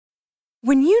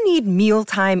When you need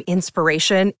mealtime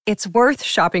inspiration, it's worth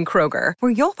shopping Kroger,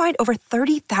 where you'll find over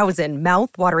 30,000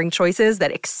 mouth-watering choices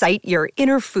that excite your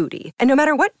inner foodie. And no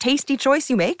matter what tasty choice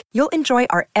you make, you'll enjoy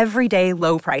our everyday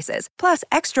low prices, plus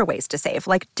extra ways to save,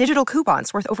 like digital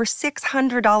coupons worth over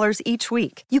 $600 each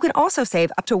week. You can also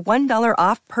save up to $1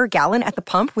 off per gallon at the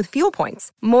pump with fuel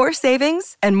points. More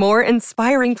savings and more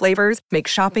inspiring flavors make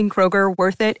shopping Kroger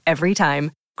worth it every time.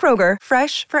 Kroger,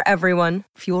 fresh for everyone.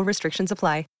 Fuel restrictions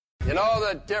apply. You know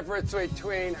the difference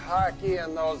between hockey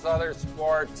and those other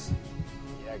sports?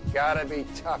 You gotta be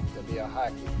tough to be a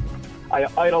hockey. I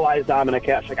idolize Dominik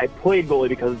Hasek. I played goalie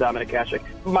because of Dominik Hasek.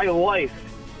 My life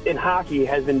in hockey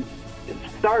has been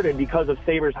started because of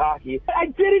Sabres hockey. I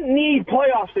didn't need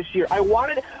playoffs this year. I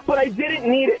wanted it, but I didn't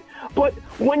need it. But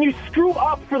when you screw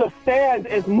up for the fans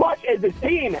as much as this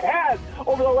team has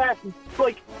over the last,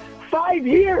 5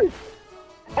 years,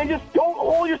 and just don't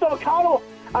hold yourself accountable,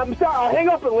 I'm sorry, I'll hang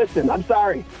up and listen. I'm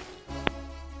sorry.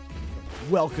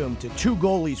 Welcome to Two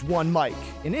Goalies, One Mic,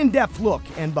 an in-depth look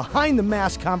and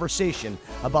behind-the-mask conversation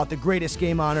about the greatest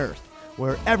game on earth,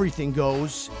 where everything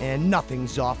goes and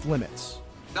nothing's off limits.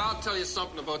 Now I'll tell you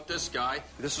something about this guy.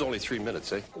 This is only 3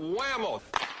 minutes, eh? Whammo!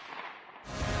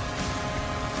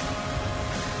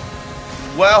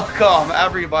 Welcome,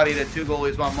 everybody, to Two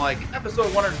Goalies, One Mic,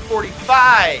 episode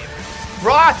 145,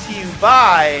 brought to you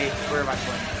by, where am I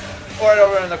playing? Right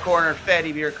over in the corner,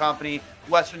 Fatty Beer Company,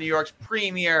 Western New York's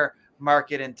premier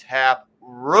market and tap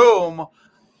room.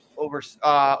 Over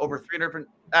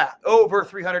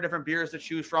 300 different beers to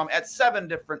choose from at 7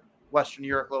 different Western New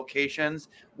York locations.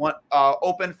 One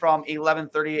open from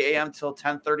 11:30 a.m. till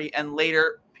 10:30 and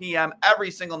later p.m.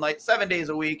 every single night, 7 days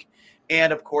a week.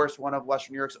 And of course, one of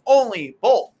Western New York's only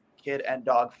both kid and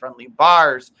dog friendly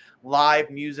bars. Live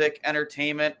music,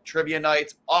 entertainment, trivia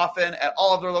nights, often at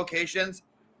all of their locations.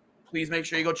 Please make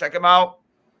sure you go check them out.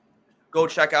 Go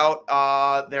check out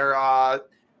their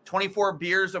 24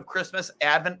 Beers of Christmas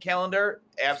Advent calendar.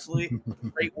 Absolutely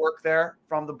great work there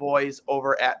from the boys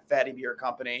over at Fatty Beer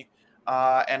Company.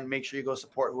 And make sure you go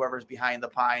support whoever's behind the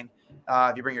pine.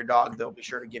 If you bring your dog, they'll be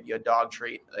sure to give you a dog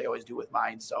treat. They always do with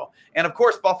mine. So, and of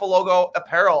course, Buffalo Logo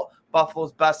Apparel,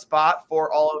 Buffalo's best spot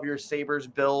for all of your Sabres,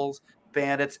 Bills,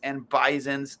 Bandits, and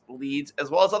Bisons leads, as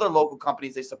well as other local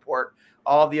companies they support.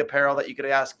 All of the apparel that you could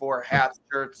ask for, hats,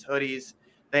 shirts, hoodies,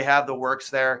 they have the works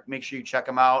there. Make sure you check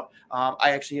them out. I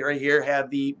actually right here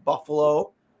have the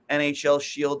Buffalo NHL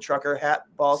Shield Trucker hat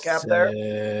ball cap there.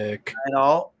 Sick. I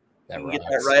know. That you can get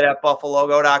rocks. that right at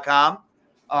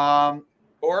buffalogo.com.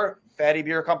 Or Fatty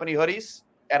Beer Company hoodies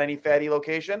at any Fatty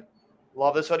location.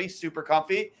 Love this hoodie. Super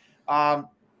comfy.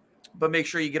 But make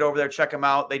sure you get over there, check them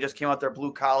out. They just came out their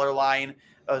blue collar line,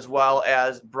 as well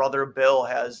as Brother Bill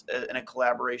has in a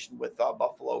collaboration with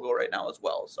Buffalo Logo right now as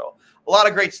well. So a lot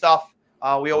of great stuff.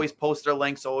 We always post their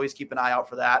links, so always keep an eye out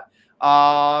for that.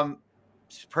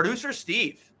 Producer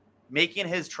Steve making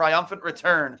his triumphant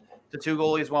return to Two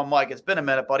Goalies, One Mic. It's been a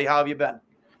minute, buddy. How have you been?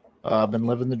 I've been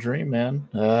living the dream, man.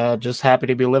 Just happy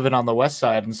to be living on the west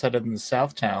side instead of in the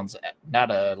south towns.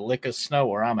 Not a lick of snow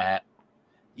where I'm at.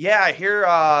 Yeah, I hear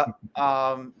the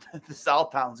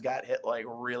south towns got hit like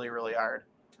really, really hard.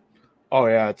 Oh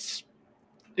yeah,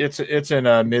 it's in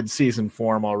a mid-season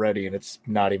form already, and it's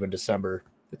not even December.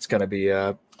 It's gonna be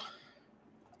I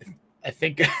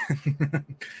think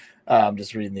I'm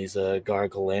just reading these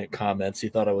Gargle comments. He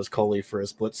thought I was Coley for a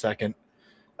split second.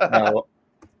 No,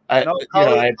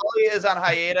 Coley is on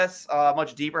hiatus,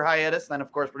 much deeper hiatus than,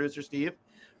 of course, producer Steve,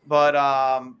 but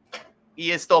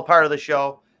he is still part of the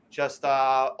show. Just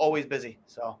always busy.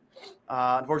 So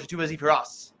unfortunately, too busy for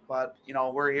us. But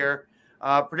we're here,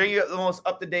 bringing you the most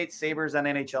up-to-date Sabres and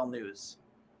NHL news.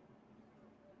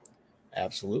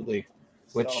 Absolutely.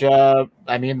 Which the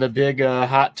big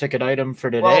hot ticket item for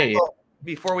today. Well,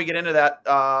 before we get into that,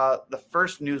 the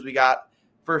first news we got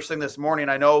first thing this morning.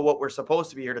 I know what we're supposed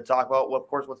to be here to talk about. Well, of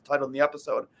course, what's titled in the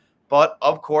episode, but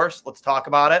of course, let's talk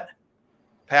about it.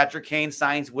 Patrick Kane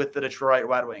signs with the Detroit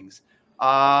Red Wings.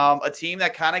 A team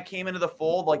that kind of came into the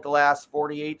fold like the last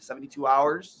 48, 72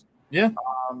 hours. Yeah.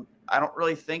 I don't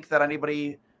really think that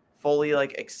anybody fully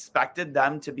expected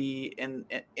them to be in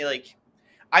it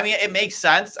makes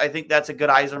sense. I think that's a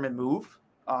good Yzerman move.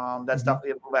 That's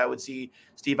definitely a move I would see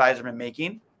Steve Yzerman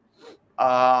making.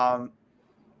 I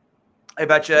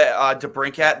bet you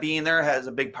DeBrincat being there has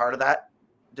a big part of that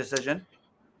decision.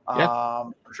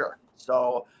 For sure.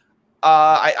 So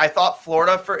I thought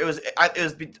Florida it was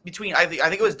between I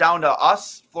think it was down to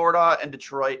us, Florida, and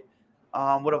Detroit.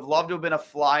 Would have loved to have been a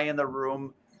fly in the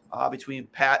room between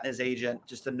Pat and his agent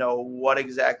just to know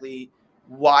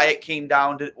why it came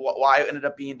down to why it ended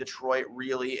up being Detroit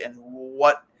really, and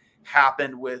what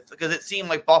happened with, because it seemed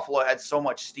like Buffalo had so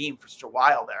much steam for such a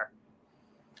while there.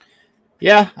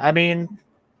 Yeah, I mean,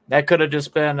 that could have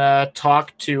just been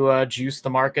talk to juice the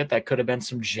market. That could have been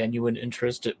some genuine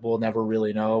interest. We'll never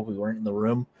really know. We weren't in the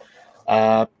room.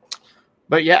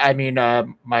 But yeah, I mean,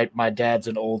 my dad's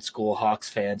an old school Hawks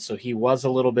fan, so he was a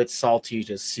little bit salty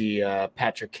to see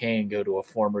Patrick Kane go to a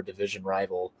former division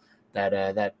rival.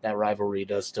 That rivalry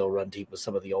does still run deep with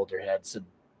some of the older heads, and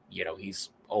he's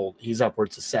old. He's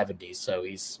upwards of 70, so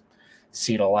he's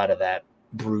seen a lot of that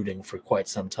brooding for quite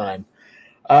some time.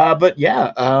 But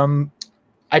yeah,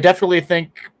 I definitely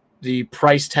think the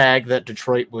price tag that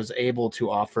Detroit was able to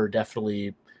offer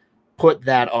definitely put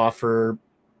that offer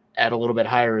at a little bit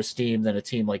higher esteem than a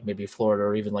team like maybe Florida,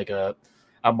 or even like a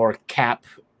more cap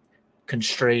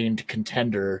constrained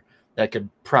contender that could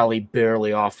probably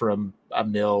barely offer him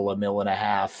 $1 million and a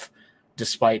half,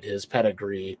 despite his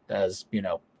pedigree as,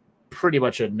 pretty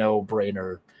much a no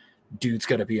brainer. Dude's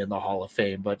going to be in the Hall of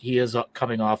Fame, but he is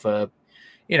coming off a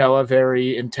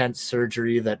very intense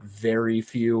surgery that very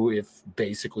few, if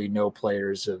basically no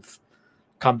players have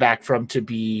come back from to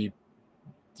be,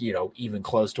 even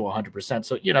close to 100%.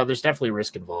 So, there's definitely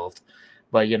risk involved,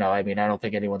 but, I don't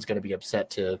think anyone's going to be upset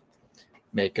to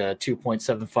make a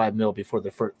 $2.75 million before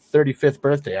the 35th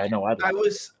birthday. I know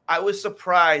I was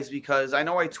surprised because I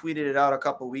know I tweeted it out a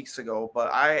couple of weeks ago,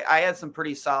 but I had some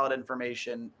pretty solid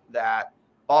information that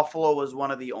Buffalo was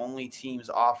one of the only teams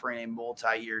offering a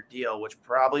multi-year deal, which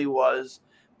probably was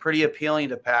pretty appealing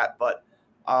to Pat. But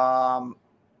another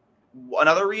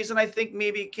reason I think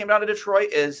maybe it came down to Detroit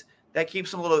is that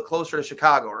keeps him a little closer to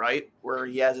Chicago, right? Where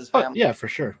he has his family. Yeah, for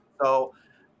sure. So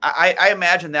I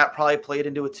imagine that probably played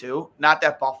into it too. Not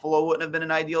that Buffalo wouldn't have been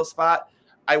an ideal spot.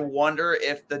 I wonder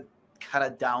if the kind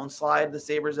of downslide the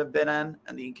Sabres have been in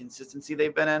and the inconsistency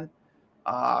they've been in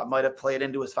might have played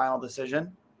into his final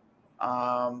decision.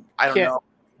 I don't know.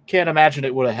 Can't imagine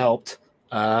it would have helped.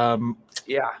 Yeah.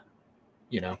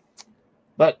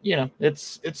 But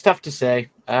it's tough to say.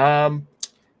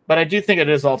 But I do think it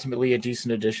is ultimately a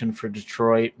decent addition for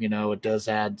Detroit. It does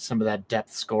add some of that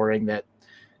depth scoring that,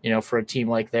 for a team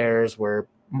like theirs, where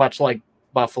much like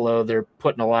Buffalo, they're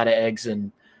putting a lot of eggs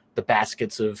in the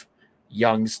baskets of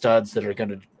young studs that are going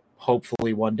to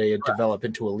hopefully one day develop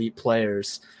into elite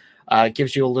players. It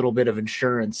gives you a little bit of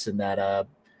insurance in that,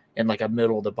 in like a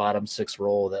middle to bottom six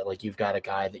role, that like you've got a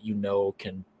guy that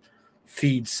can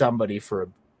feed somebody for a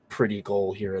pretty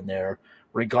goal here and there,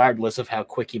 regardless of how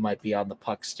quick he might be on the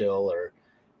puck still, or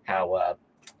how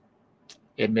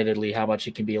admittedly how much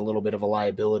he can be a little bit of a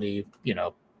liability,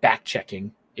 back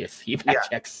checking if he back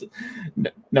checks.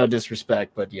 No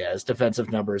disrespect, but yeah, his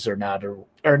defensive numbers are not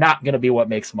going to be what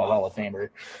makes him a Hall of Famer.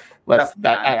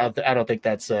 I don't think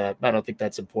that's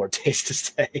in poor taste to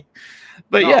say.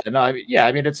 But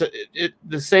it's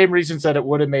the same reasons that it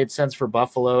would have made sense for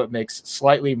Buffalo. It makes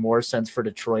slightly more sense for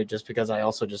Detroit, just because I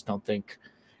also just don't think,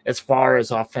 as far as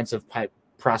offensive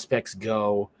prospects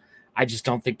go, I just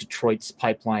don't think Detroit's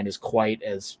pipeline is quite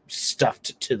as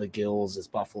stuffed to the gills as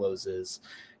Buffalo's is.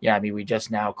 Yeah, we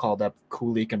just now called up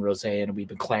Kulik and Rose, and we've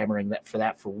been clamoring for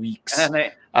that for weeks.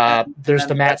 There's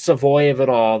the Matt Savoy of it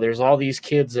all. There's all these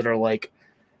kids that are like,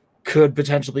 could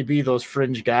potentially be those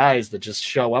fringe guys that just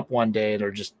show up one day and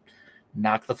are just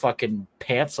knock the fucking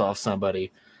pants off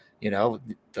somebody. The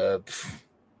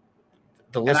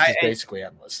list is basically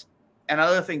endless.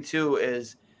 Another thing too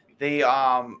is they,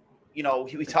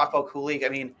 we talk about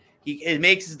Kulik. He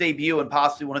makes his debut in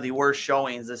possibly one of the worst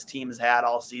showings this team has had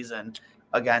all season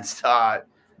against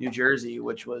New Jersey,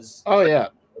 which was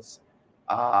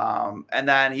and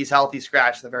then he's healthy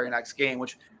scratch the very next game,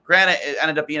 which granted it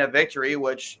ended up being a victory,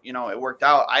 which it worked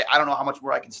out. I don't know how much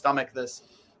more I can stomach this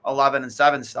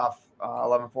 11-7 stuff,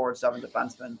 11 forward, 7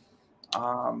 defensemen.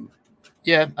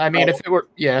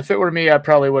 If it were me, I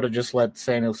probably would have just let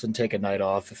Samuelson take a night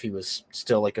off if he was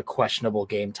still like a questionable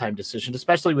game time decision,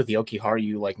 especially with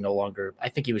Jokiharju no longer. I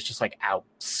think he was just out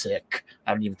sick.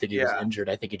 I don't even think he was injured.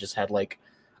 I think he just had like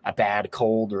a bad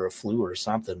cold or a flu or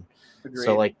something. Agreed.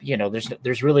 So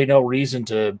there's really no reason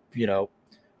to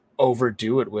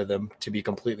overdo it with him, to be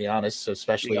completely honest. So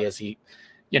especially as he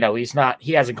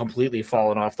hasn't completely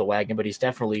fallen off the wagon, but he's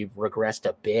definitely regressed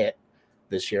a bit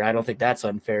this year. I don't think that's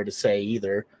unfair to say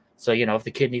either. So, if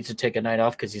the kid needs to take a night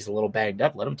off because he's a little banged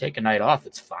up, let him take a night off.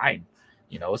 It's fine.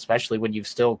 Especially when you're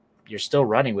still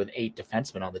running with 8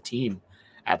 defensemen on the team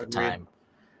at the time.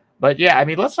 But yeah,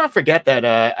 let's not forget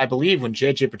that I believe when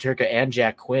JJ Peterka and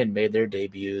Jack Quinn made their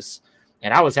debuts,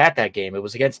 and I was at that game, it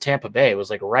was against Tampa Bay. It was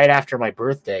like right after my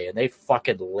birthday, and they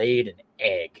fucking laid an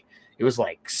egg. It was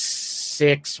like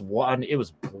 6-1. It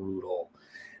was brutal.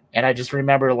 And I just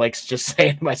remember like just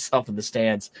saying to myself in the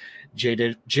stands,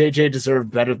 JJ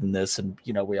deserved better than this. And,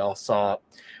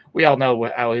 we all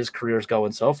know how his career's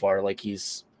going so far. Like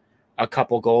he's a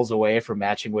couple goals away from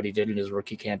matching what he did in his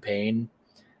rookie campaign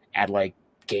at like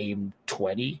game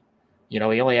 20. He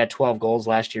only had 12 goals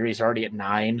last year. He's already at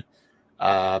 9.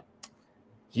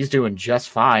 He's doing just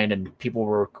fine. And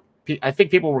I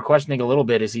think people were questioning a little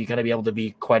bit, is he going to be able to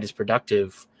be quite as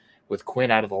productive with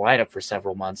Quinn out of the lineup for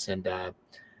several months? And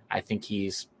I think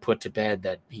he's put to bed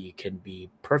that he can be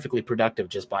perfectly productive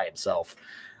just by himself.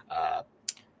 I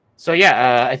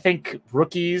think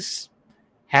rookies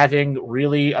having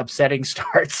really upsetting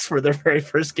starts for their very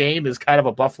first game is kind of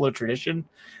a Buffalo tradition.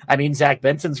 I mean, Zach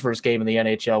Benson's first game in the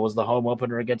NHL was the home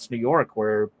opener against New York,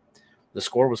 where the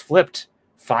score was flipped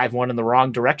 5-1 in the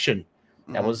wrong direction.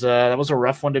 That was a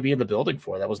rough one to be in the building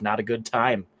for. That was not a good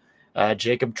time.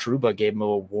 Jacob Trouba gave him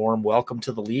a warm welcome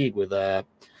to the league with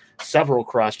several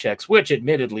cross checks, which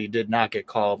admittedly did not get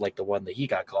called like the one that he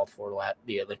got called for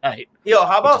the other night. Yo,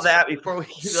 how about that before we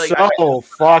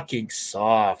fucking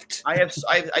soft.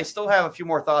 I still have a few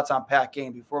more thoughts on Pat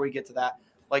Kane before we get to that.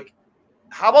 Like,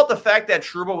 how about the fact that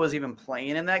Trouba was even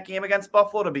playing in that game against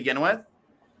Buffalo to begin with,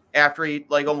 after he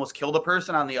like almost killed a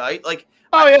person on the ice? Like,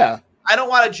 I don't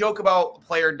want to joke about a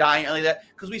player dying like that,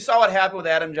 because we saw what happened with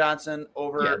Adam Johnson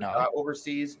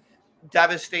overseas.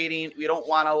 Devastating. We don't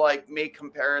want to like make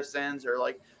comparisons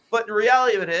but the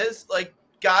reality of it is, like,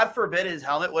 God forbid his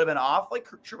helmet would have been off. Like,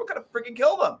 Trouba could have freaking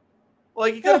killed him.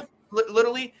 Like, he could have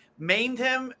literally maimed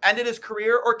him, ended his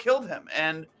career, or killed him.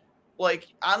 And like,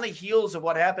 on the heels of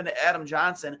what happened to Adam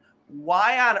Johnson,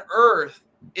 why on earth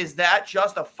is that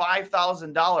just a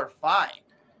 $5,000 fine?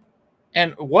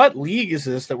 And what league is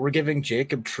this that we're giving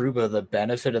Jacob Trouba the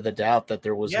benefit of the doubt that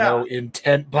there was no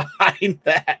intent behind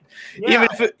that? Yeah.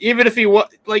 Even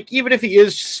if he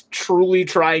is truly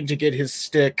trying to get his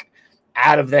stick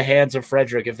out of the hands of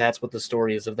Frederick, if that's what the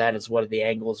story is, if that is what the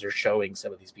angles are showing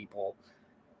some of these people,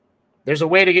 there's a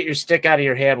way to get your stick out of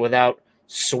your hand without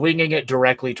swinging it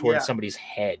directly towards somebody's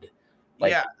head.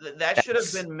 Like, that should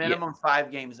have been minimum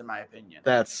 5 games, in my opinion.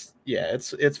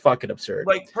 It's fucking absurd.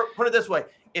 Like, put it this way: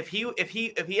 if he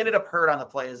ended up hurt on the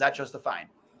play, is that just a fine?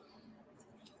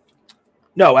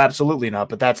 No, absolutely not.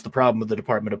 But that's the problem with the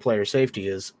Department of Player Safety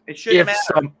is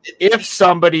if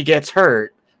somebody gets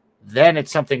hurt, then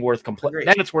it's something worth complaining.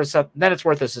 Then it's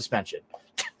worth a suspension.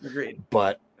 Agreed.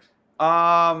 But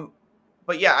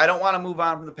yeah, I don't want to move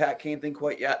on from the Pat Kane thing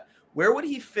quite yet. Where would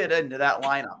he fit into that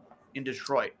lineup in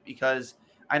Detroit? Because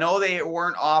I know they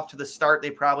weren't off to the start they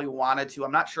probably wanted to.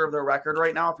 I'm not sure of their record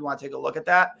right now if you want to take a look at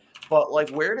that. But like,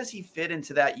 where does he fit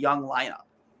into that young lineup?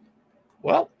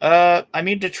 Well, I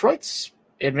mean, Detroit's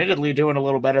admittedly doing a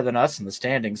little better than us in the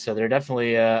standings, so they're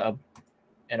definitely an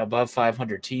above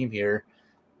 500 team here.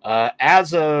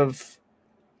 As of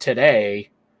today,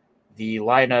 the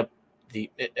lineup,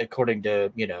 according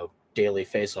to Daily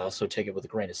Faceoff, so take it with a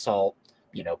grain of salt.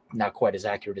 Not quite as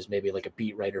accurate as maybe like a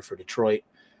beat writer for Detroit.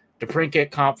 DePrinket,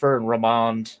 Compher, and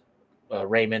Raymond,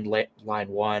 line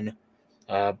 1.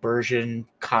 Bergeron,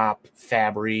 Kopp,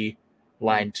 Fabry,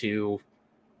 line 2.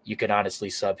 You could honestly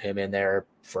sub him in there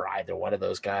for either one of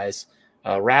those guys.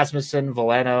 Rasmussen,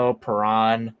 Veleno,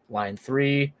 Perron, line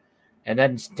 3. And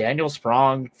then Daniel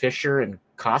Sprong, Fisher, and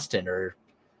Costin are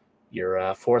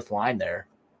your fourth line there,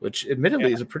 which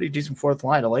admittedly is a pretty decent fourth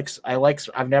line.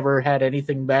 I've never had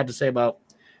anything bad to say about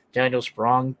Daniel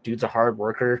Sprong. Dude's a hard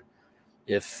worker.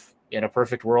 If in a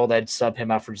perfect world, I'd sub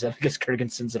him out for Zemgus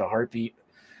Girgensons in a heartbeat.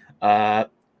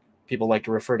 People like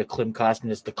to refer to Klim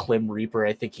Kostin as the Klim Reaper.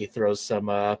 I think he throws some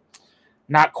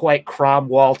not quite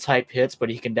Cromwell type hits, but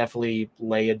he can definitely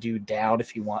lay a dude down if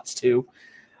he wants to.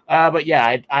 But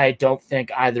yeah, I don't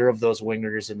think either of those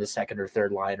wingers in the second or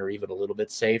third line are even a little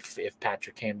bit safe. If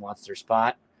Patrick Kane wants their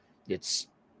spot,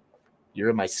 you're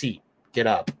in my seat. Get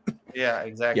up. Yeah,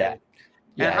 exactly. Yeah.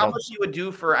 And how much you would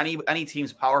do for any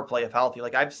team's power play if healthy?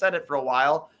 Like, I've said it for a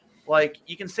while. Like,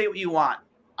 you can say what you want.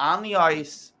 On the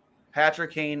ice,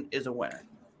 Patrick Kane is a winner.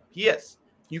 He is.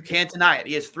 You can't deny it.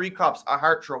 He has 3 cups, a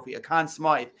Hart Trophy, a Conn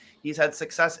Smythe. He's had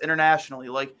success internationally.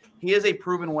 Like, he is a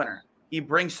proven winner. He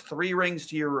brings 3 rings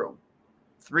to your room,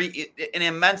 an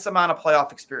immense amount of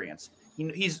playoff experience.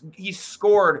 He's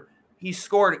scored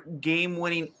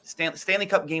game-winning Stanley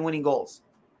Cup game-winning goals.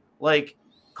 Like,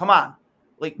 come on.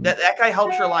 Like, that guy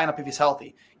helps your lineup if he's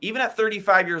healthy. Even at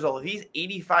 35 years old, if he's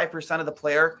 85% of the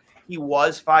player he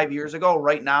was 5 years ago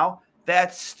right now,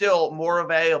 that's still more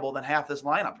valuable than half this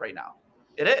lineup right now.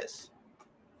 It is.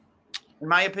 In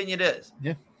my opinion, it is.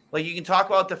 Yeah. Like, you can talk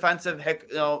about defensive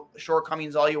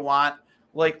shortcomings all you want.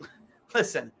 Like,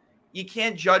 listen, you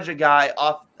can't judge a guy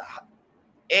off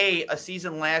a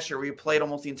season last year where he played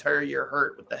almost the entire year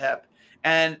hurt with the hip.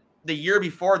 And the year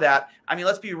before that, I mean,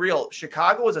 let's be real.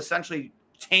 Chicago was essentially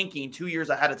tanking 2 years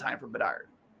ahead of time for Bedard.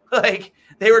 Like,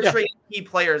 they were trading key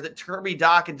players that Kirby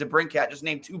Dach and DeBrincat just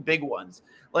named two big ones.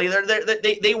 Like,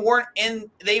 they weren't in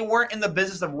the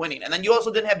business of winning. And then you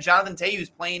also didn't have Jonathan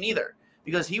Toews playing either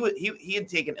because he had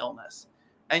taken illness.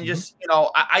 And just,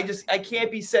 I can't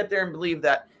be sit there and believe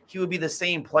that he would be the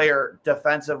same player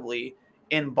defensively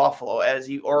in Buffalo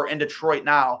or in Detroit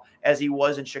now as he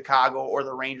was in Chicago or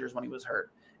the Rangers when he was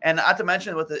hurt. And not to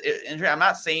mention with the injury, I'm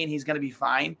not saying he's going to be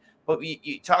fine, but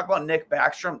you talk about Nick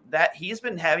Backstrom, that he's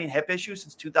been having hip issues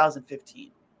since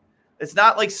 2015. It's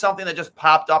not like something that just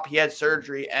popped up. He had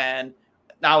surgery and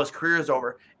now his career is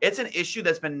over. It's an issue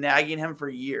that's been nagging him for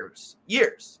years. He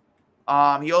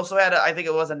also had, I think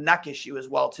it was a neck issue as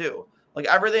well, too. Like,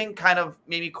 everything kind of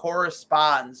maybe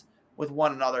corresponds with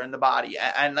one another in the body.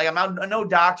 And like, I'm no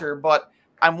doctor, but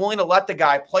I'm willing to let the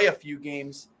guy play a few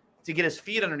games to get his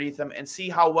feet underneath him and see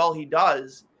how well he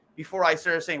does before I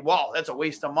started saying, well, that's a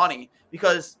waste of money.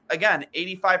 Because, again,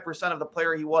 85% of the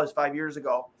player he was 5 years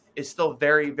ago is still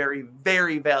very, very,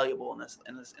 very valuable in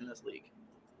this league.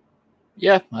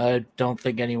 Yeah, I don't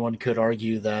think anyone could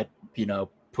argue that,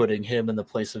 putting him in the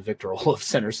place of Victor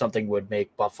Olofsson or something would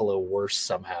make Buffalo worse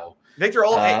somehow. Victor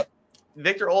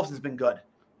Olofsson's been good.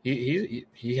 He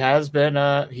has been.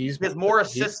 He has more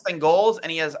assists than goals,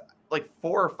 and he has like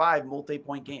 4 or 5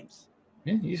 multi-point games.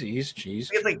 Yeah, he's he has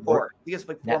like 4. He has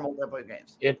like 4 multi-point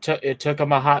games. It took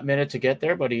him a hot minute to get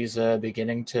there, but he's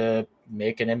beginning to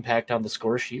make an impact on the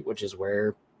score sheet, which is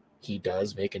where he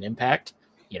does make an impact.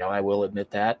 I will admit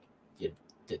that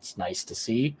it's nice to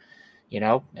see.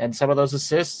 And some of those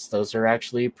assists, those are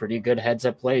actually pretty good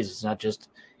heads-up plays. It's not just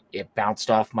it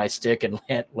bounced off my stick and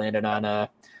landed on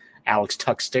Alex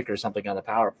Tuck's stick or something on the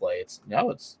power play. It's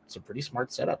some pretty smart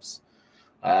setups.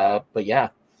 But yeah,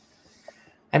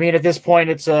 I mean, at this point,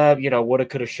 it's woulda,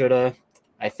 coulda, shoulda.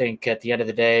 I think at the end of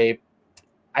the day,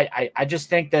 I just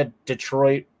think that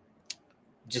Detroit,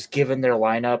 just given their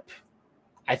lineup,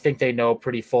 I think they know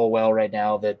pretty full well right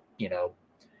now that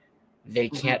they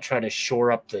can't try to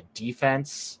shore up the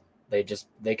defense.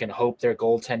 They can hope their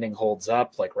goaltending holds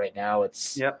up. Like right now,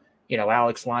 it's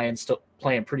Alex Lyon's still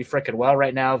playing pretty freaking well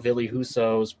right now. Ville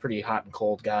Husso's pretty hot and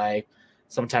cold guy.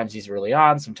 Sometimes he's really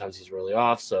on, sometimes he's really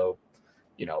off. So,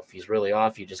 if he's really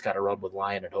off, you just got to run with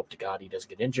Lyon and hope to God he doesn't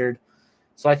get injured.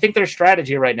 So I think their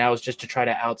strategy right now is just to try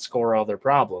to outscore all their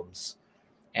problems.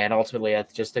 And ultimately, I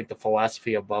just think the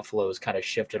philosophy of Buffalo has kind of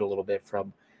shifted a little bit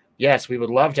from, yes, we would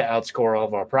love to outscore all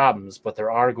of our problems, but there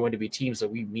are going to be teams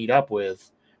that we meet up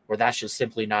with where that's just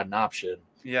simply not an option.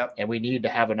 Yep. And we need to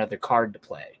have another card to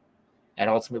play. And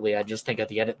ultimately, I just think at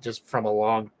the end, just from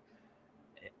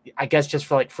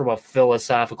from a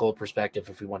philosophical perspective,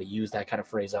 if we want to use that kind of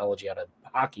phraseology on a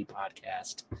hockey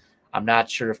podcast, I'm not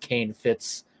sure if Kane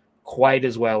fits quite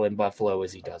as well in Buffalo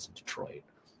as he does in Detroit,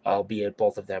 albeit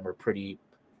both of them are pretty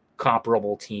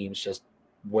comparable teams, just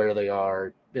where they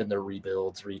are in their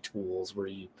rebuilds, retools,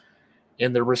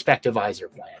 in their respective Iser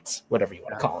plans, whatever you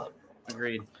want to call it.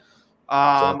 Agreed.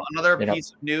 Another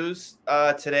piece of news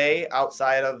today,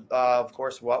 outside of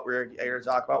course, what we're here to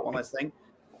talk about. One last thing.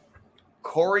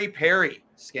 Corey Perry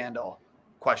scandal, ?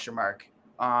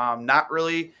 Not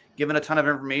really given a ton of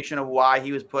information of why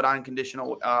he was put on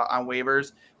conditional on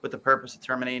waivers with the purpose of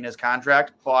terminating his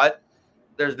contract, but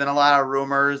there's been a lot of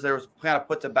rumors. There was kind of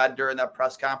put to bed during that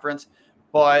press conference,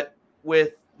 but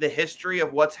with the history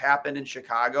of what's happened in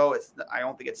Chicago, I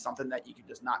don't think it's something that you can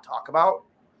just not talk about.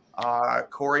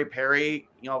 Corey Perry,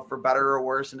 for better or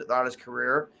worse throughout his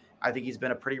career, I think he's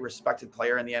been a pretty respected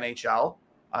player in the NHL,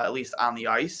 at least on the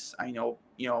ice. I know,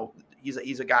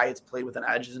 he's a guy that's played with an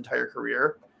edge his entire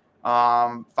career.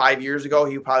 5 years ago,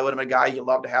 he probably would have been a guy you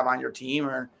love to have on your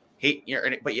team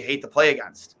but you hate to play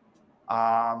against.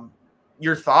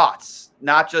 Your thoughts,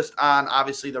 not just on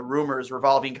obviously the rumors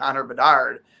revolving Connor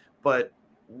Bedard, but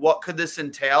what could this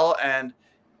entail, and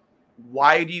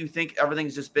why do you think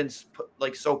everything's just been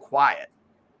like so quiet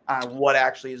on what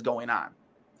actually is going on?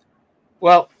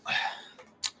 Well,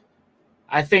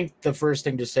 I think the first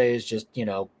thing to say is just,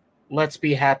 let's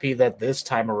be happy that this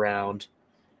time around,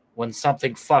 when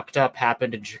something fucked up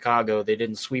happened in Chicago, they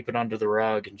didn't sweep it under the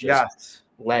rug and just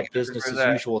let business as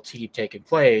usual keep taking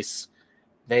place.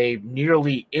 They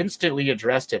nearly instantly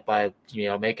addressed it by,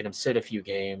 making him sit a few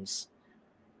games.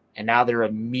 And now they're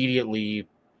immediately,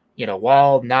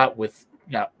 while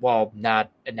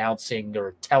not announcing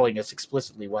or telling us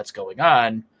explicitly what's going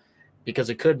on, because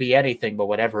it could be anything, but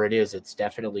whatever it is, it's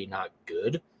definitely not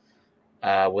good.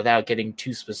 Without getting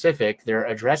too specific, they're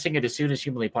addressing it as soon as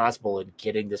humanly possible and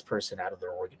getting this person out of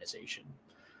their organization.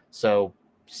 So,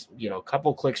 a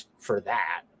couple clicks for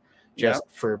that, just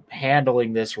for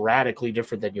handling this radically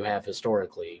different than you have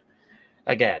historically.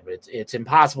 Again, it's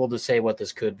impossible to say what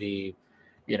this could be,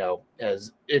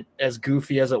 as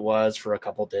goofy as it was for a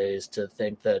couple days to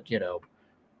think that,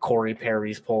 Corey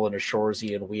Perry's pulling a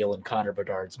Shorzy and wheeling Connor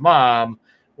Bedard's mom,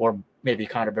 or maybe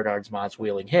Connor Bedard's mom's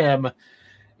wheeling him.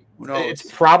 It's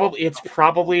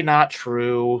probably not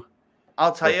true.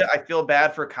 I'll tell you, I feel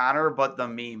bad for Connor, but the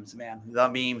memes, man, the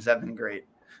memes have been great.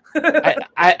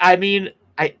 I mean,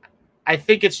 I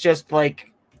think it's just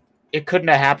like it couldn't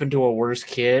have happened to a worse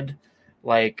kid.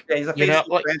 Like, he's the face of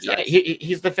the franchise.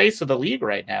 He's the face of the league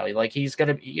right now. Like, he's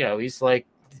gonna, he's like,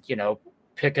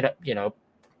 picking up,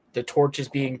 the torch is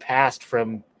being passed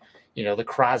from, the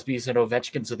Crosbys and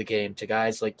Ovechkins of the game to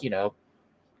guys like,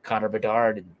 Connor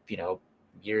Bedard and,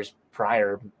 years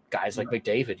prior, guys like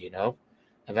McDavid,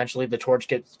 Eventually the torch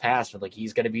gets passed and like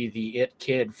he's going to be the it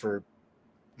kid for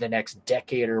the next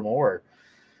decade or more.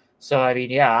 So, I mean,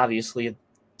 yeah, obviously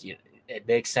it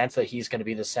makes sense that he's going to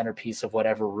be the centerpiece of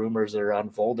whatever rumors are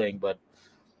unfolding, but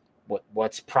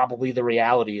what's probably the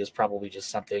reality is probably just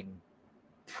something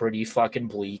pretty fucking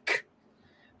bleak.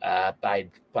 I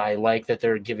like that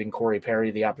they're giving Corey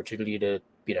Perry the opportunity to,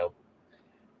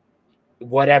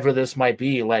 whatever this might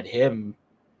be, let him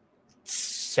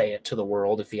say it to the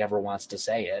world if he ever wants to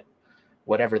say it,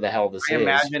 whatever the hell this is. I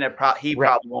imagine he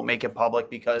probably won't make it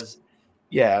public because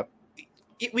we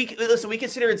can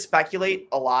sit here and speculate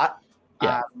a lot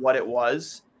on what it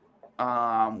was.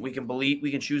 We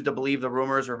can choose to believe the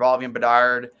rumors revolving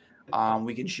Bedard.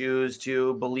 We can choose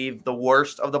to believe the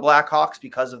worst of the Blackhawks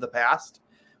because of the past.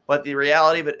 But the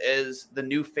reality of it is the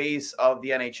new face of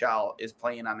the NHL is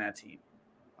playing on that team.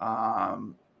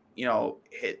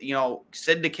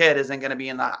 Sid the Kid isn't going to be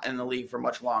in the league for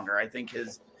much longer. I think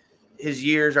his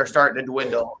years are starting to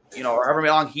dwindle, or however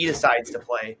long he decides to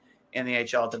play in the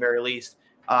NHL at the very least.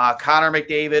 Connor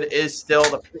McDavid is still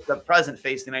the present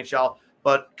face of the NHL,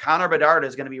 but Connor Bedard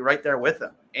is going to be right there with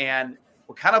him. And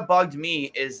what kind of bugged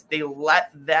me is they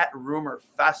let that rumor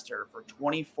fester for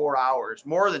 24 hours,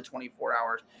 more than 24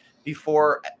 hours,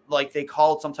 before like they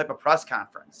called some type of press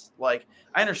conference. Like,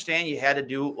 I understand you had to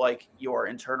do like your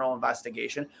internal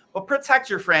investigation, but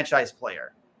protect your franchise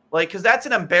player. Like, because that's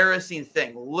an embarrassing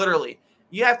thing. Literally,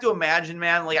 you have to imagine,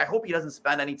 man. Like, I hope he doesn't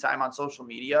spend any time on social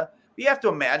media. But you have to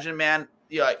imagine, man.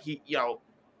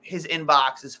 His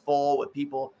inbox is full with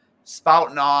people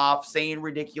spouting off, saying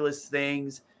ridiculous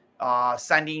things,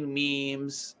 sending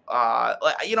memes.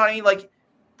 You know what I mean? Like,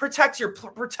 protect your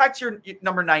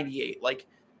number 98. Like,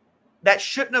 that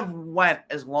shouldn't have went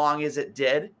as long as it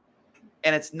did,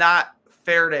 and it's not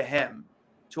fair to him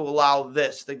to allow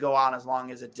this to go on as long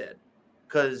as it did.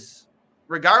 Because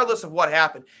regardless of what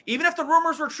happened, even if the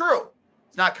rumors were true,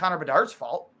 it's not Connor Bedard's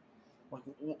fault. Like,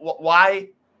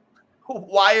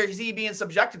 why is he being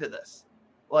subjected to this?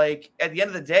 Like, at the end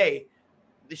of the day,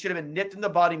 they should have been nipped in the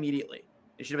bud immediately.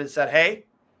 They should have been said, hey,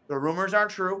 the rumors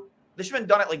aren't true. They should have been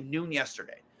done at like noon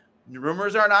yesterday. The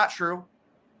rumors are not true.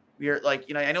 We are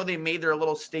like, I know they made their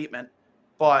little statement,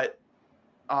 but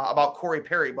about Corey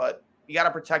Perry, but you got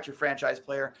to protect your franchise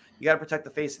player. You got to protect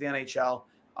the face of the NHL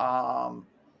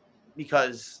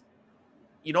because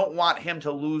you don't want him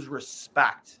to lose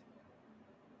respect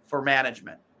for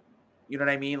management. You know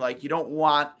what I mean? Like, you don't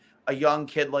want a young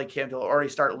kid like him to already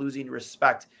start losing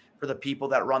respect for the people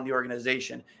that run the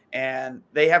organization. And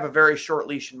they have a very short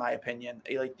leash, in my opinion,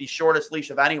 like the shortest leash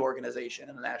of any organization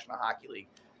in the National Hockey League.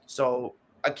 So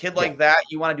a kid like that,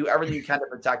 you want to do everything you can to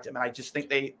protect him. And I just think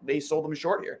they sold him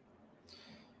short here.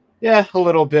 Yeah, a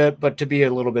little bit, but to be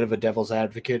a little bit of a devil's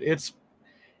advocate,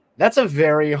 that's a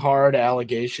very hard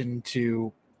allegation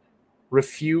to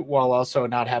refute while also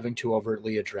not having to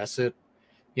overtly address it.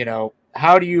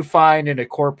 How do you find in a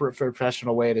corporate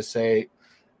professional way to say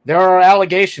there are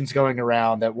allegations going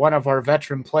around that one of our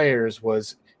veteran players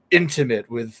was intimate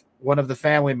with one of the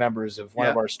family members of one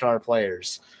of our star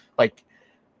players? Like,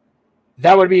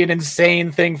 that would be an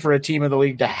insane thing for a team in the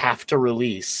league to have to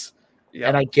release. Yeah.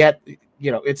 And I get,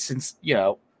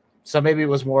 so maybe it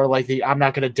was more like I'm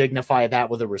not going to dignify that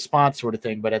with a response sort of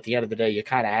thing, but at the end of the day, you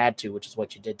kind of had to, which is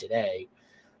what you did today,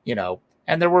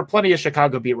 and there were plenty of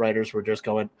Chicago beat writers who were just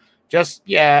going,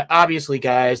 obviously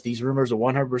guys, these rumors are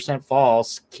 100%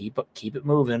 false. Keep it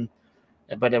moving.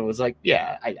 But it was like,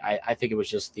 I think it was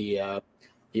just the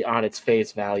on its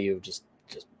face value of just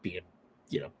being,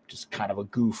 just kind of a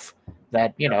goof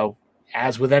that,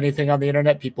 as with anything on the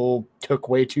internet, people took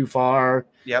way too far.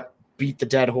 Yep. Beat the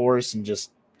dead horse and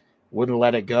just wouldn't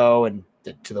let it go. And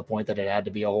to the point that it had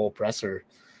to be a whole presser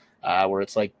where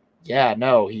it's like,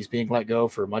 he's being let go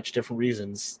for much different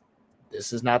reasons.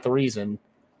 This is not the reason.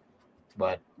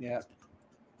 But yeah,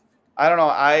 I don't know.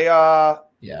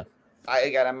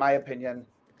 Again, in my opinion,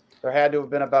 there had to have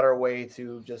been a better way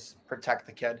to just protect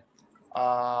the kid.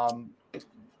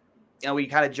 We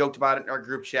kind of joked about it in our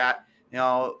group chat.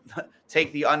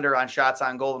 Take the under on shots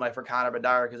on goal tonight for Connor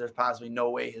Bedard because there's possibly no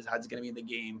way his head's going to be in the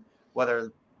game,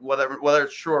 whether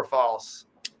it's true or false.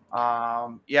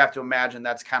 You have to imagine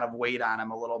that's kind of weighed on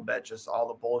him a little bit, just all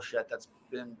the bullshit that's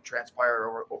been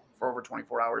transpired for over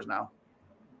 24 hours now.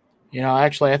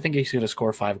 Actually, I think he's going to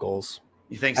score 5 goals.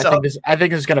 You think so? I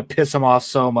think it's going to piss him off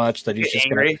so much that he's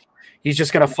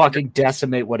just going to fucking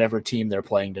decimate whatever team they're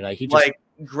playing tonight.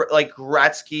 Like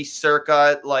Gretzky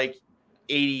circa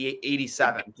 80,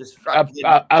 87. Just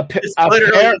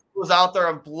literally goes out there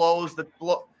and blows the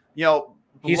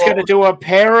He's going to do a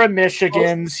pair of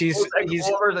Michigans. He's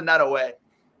over the net away.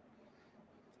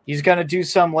 He's going to do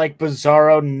some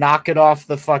Bizarro, knock it off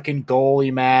the fucking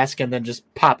goalie mask and then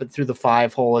just pop it through the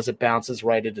 5-hole as it bounces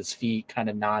right at his feet. Kind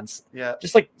of nonsense. Yeah.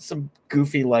 Just some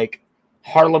goofy,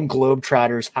 Harlem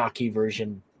Globetrotters hockey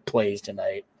version plays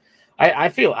tonight.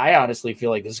 I honestly feel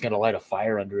like this is going to light a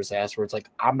fire under his ass where it's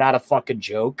I'm not a fucking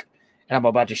joke and I'm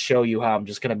about to show you how I'm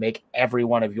just going to make every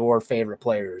one of your favorite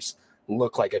players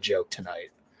look like a joke tonight.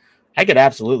 I could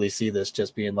absolutely see this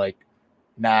just being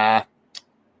nah,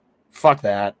 fuck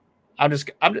that. I'm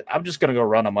just gonna go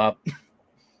run them up.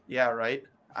 Yeah, right.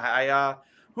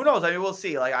 Who knows? I mean, we'll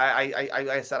see. Like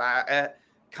I said,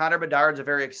 Connor Bedard's a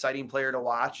very exciting player to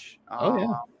watch.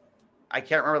 Yeah. I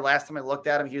can't remember last time I looked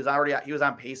at him. He was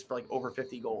on pace for over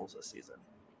 50 goals this season,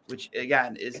 which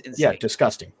again is insane. Yeah,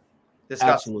 disgusting.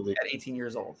 Absolutely. At 18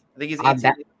 years old. I think he's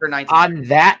 18 or 19. On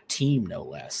that team, no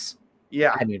less.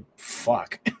 Yeah. I mean,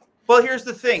 fuck. Well, here's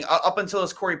the thing. Up until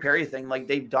this Corey Perry thing,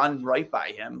 they've done right by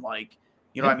him. What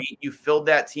I mean? You filled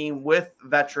that team with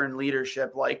veteran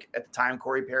leadership, at the time,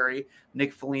 Corey Perry,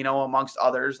 Nick Foligno, amongst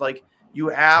others. You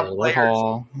have Taylor players.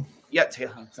 Hall. Yeah,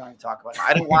 Taylor. I'm not even talk about it.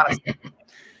 I didn't want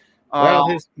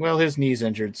to. His knee's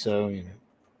injured, so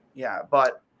Yeah,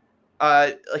 but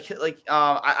I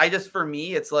just, for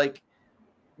me, it's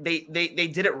they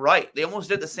did it right. They almost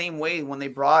did the same way when they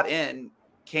brought in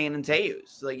Kane and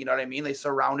Teus. You know what I mean? They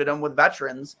surrounded them with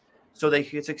veterans so they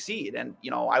could succeed. And,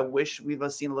 I wish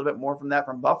we've seen a little bit more from that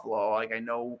from Buffalo. I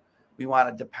know we want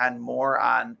to depend more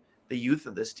on the youth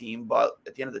of this team, but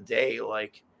at the end of the day,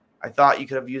 I thought you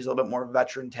could have used a little bit more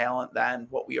veteran talent than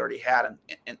what we already had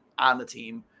on the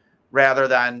team, rather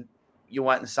than you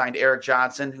went and signed Eric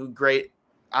Johnson, who great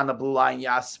on the blue line.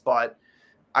 Yes. But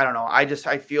I don't know. I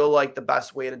feel like the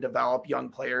best way to develop young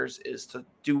players is to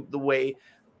do the way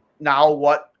now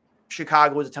what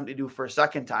Chicago was attempting to do for a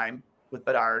second time with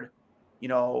Bedard,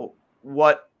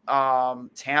 what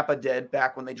Tampa did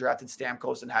back when they drafted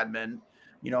Stamkos and Hedman,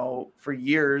 for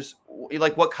years,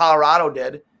 what Colorado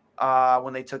did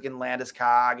when they took in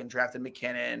Landeskog and drafted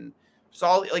McKinnon.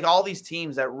 So all these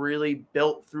teams that really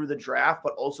built through the draft,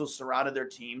 but also surrounded their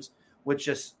teams with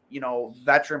just,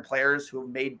 veteran players who have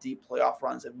made deep playoff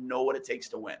runs and know what it takes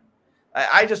to win.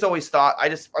 I just always thought,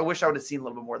 I wish I would have seen a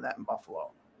little bit more of that in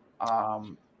Buffalo.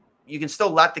 You can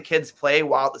still let the kids play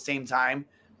while at the same time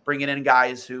bringing in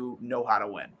guys who know how to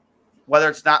win, whether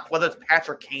it's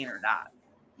Patrick Kane or not.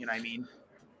 You know what I mean?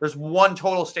 There's one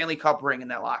total Stanley Cup ring in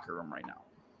that locker room right now.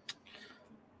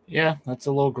 Yeah, that's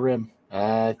a little grim.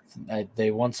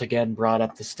 They once again brought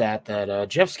up the stat that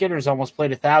Jeff Skinner's almost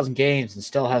played 1,000 games and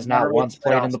still has not once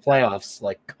played in the playoffs.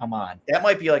 Come on. That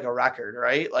might be a record,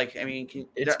 right?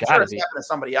 It's got to be. Happened to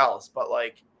somebody else, but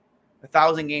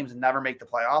 1,000 games and never make the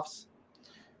playoffs.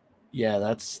 Yeah,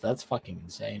 that's fucking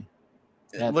insane.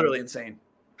 It's literally insane.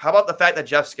 How about the fact that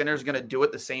Jeff Skinner is going to do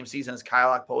it the same season as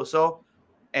Kyle Okposo?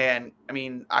 And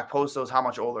Okposo is how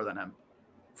much older than him?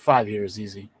 5 years,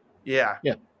 easy. Yeah.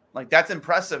 Yeah. That's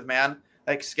impressive, man.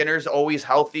 Skinner's always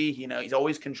healthy. He's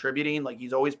always contributing.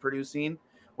 He's always producing.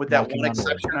 With that one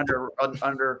exception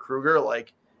under Kruger,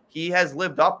 he has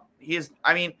lived up.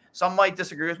 Some might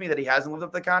disagree with me that he hasn't lived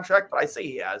up to the contract, but I say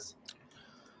he has.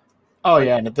 Oh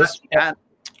yeah, and at this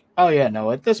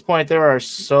point, there are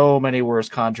so many worse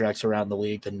contracts around the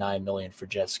league than $9 million for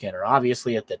Jeff Skinner.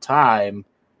 Obviously, at the time,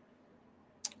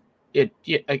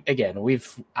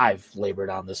 I've labored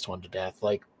on this one to death.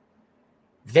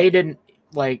 They didn't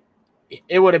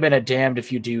it would have been a damned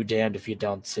if you do, damned if you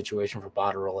don't situation for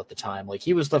Botterill at the time.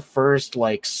 He was the first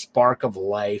spark of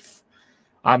life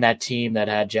on that team that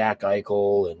had Jack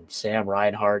Eichel and Sam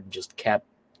Reinhart and just kept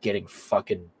getting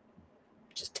fucking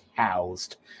just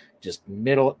housed. Just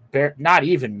not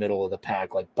even middle of the pack,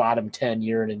 bottom 10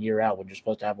 year in and year out when you're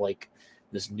supposed to have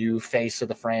this new face of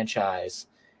the franchise.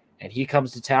 And he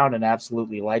comes to town and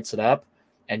absolutely lights it up,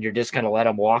 and you're just going to let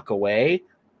him walk away.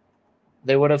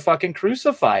 they would have fucking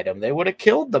crucified him. They would have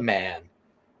killed the man.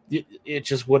 It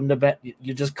just wouldn't have been,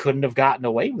 you just couldn't have gotten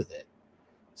away with it.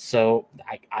 So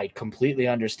I completely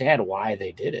understand why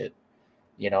they did it.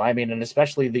 I mean, and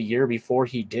especially the year before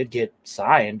he did get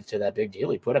signed to that big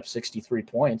deal, he put up 63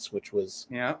 points, which was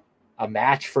a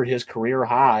match for his career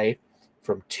high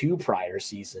from 2 prior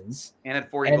seasons. And at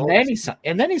 40 and goals.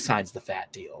 Then he signs the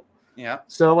fat deal. Yeah.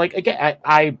 So, like, again,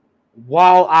 I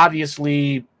while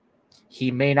obviously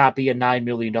he may not be a $9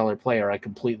 million player, I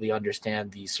completely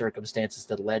understand the circumstances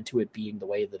that led to it being the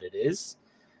way that it is.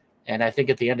 And I think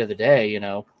at the end of the day,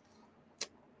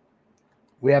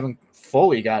 we haven't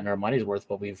fully gotten our money's worth,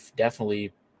 but we've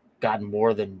definitely gotten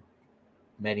more than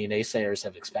many naysayers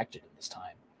have expected in this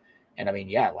time. And I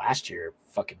mean, last year,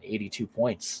 fucking 82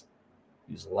 points.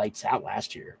 He was lights out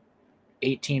last year.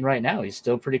 18 right now. He's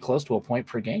still pretty close to a point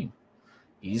per game.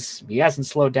 He hasn't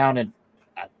slowed down in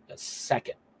a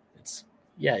second.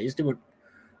 He's doing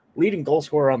leading goal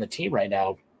scorer on the team right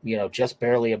now, just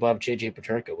barely above JJ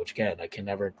Peterka, which again, I can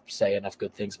never say enough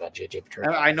good things about JJ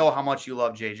Peterka. I know how much you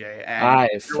love JJ.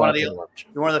 And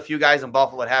you're one of the few guys in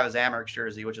Buffalo that have his Amerks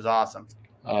jersey, which is awesome.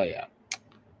 Oh yeah.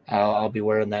 I'll be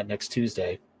wearing that next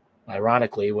Tuesday.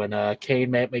 Ironically, when Kane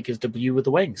may make his debut with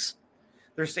the Wings.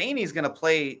 They're saying he's going to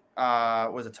play.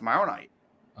 Was it tomorrow night?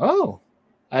 Oh,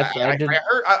 I heard.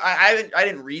 I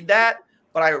didn't read that,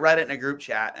 but I read it in a group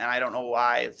chat, and I don't know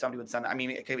why somebody would send. I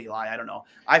mean, it could be a lie. I don't know.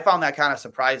 I found that kind of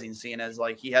surprising, seeing as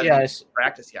like he hasn't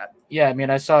practiced yet. Yeah, I mean,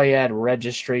 I saw he had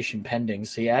registration pending,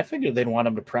 so I figured they'd want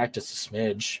him to practice a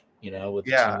smidge. With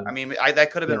the team. I mean,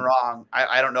 that could have been wrong.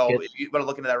 I don't know. You better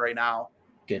look into that right now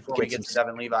before we get to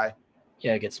Devon Levi.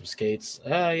 Yeah, get some skates.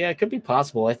 It could be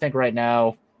possible. I think right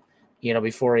now,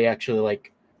 before he actually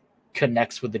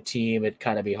connects with the team, it'd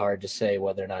kind of be hard to say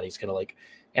whether or not he's gonna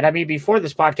And I mean, before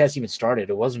this podcast even started,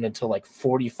 it wasn't until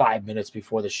 45 minutes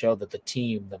before the show that the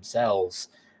team themselves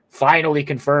finally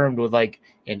confirmed with an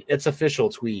it's official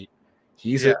tweet.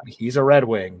 He's a Red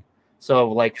Wing.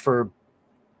 So for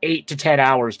 8 to 10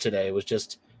 hours today, it was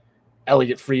just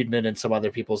Elliot Friedman and some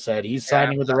other people said he's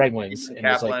signing with the Red Wings. And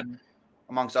Kaplan,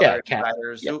 amongst other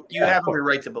insiders. So you have every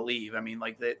right to believe. I mean,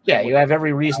 you have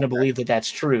every reason to believe that that's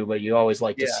true, but you always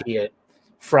like to see it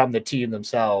from the team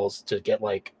themselves to get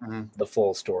the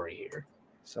full story here.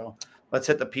 So let's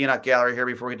hit the peanut gallery here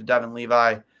before we get to Devon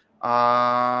Levi.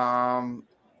 I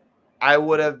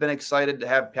would have been excited to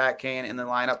have Pat Kane in the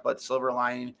lineup, but silver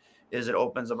lining is it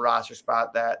opens a roster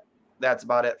spot. That's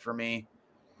about it for me.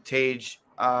 Tage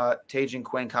and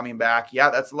Quinn coming back. Yeah,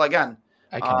 that's again.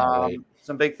 I cannot wait.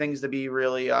 Some big things to be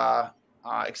really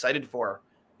excited for.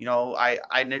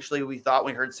 Initially we thought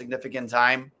we heard significant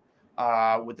time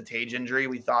with the Tage injury.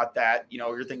 We thought that,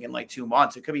 you're thinking 2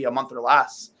 months. It could be a month or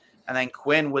less. And then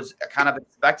Quinn was kind of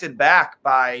expected back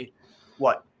by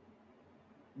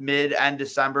mid-end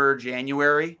December,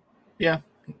 January. Yeah.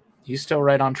 He's still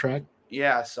right on track.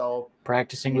 Yeah. So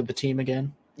practicing with the team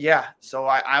again. Yeah. So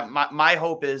my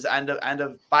hope is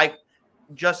right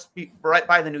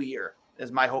by the new year is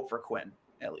my hope for Quinn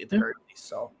at the very least.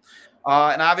 So,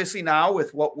 and obviously now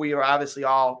with what we are obviously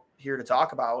all here to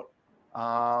talk about,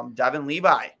 Devon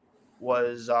Levi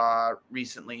was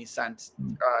recently sent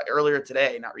earlier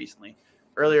today.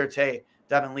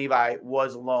 Devon Levi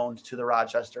was loaned to the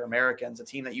Rochester Americans, a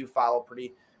team that you follow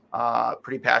pretty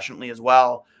passionately as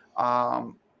well.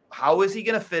 How is he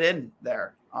going to fit in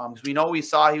there? Because we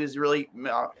saw he was really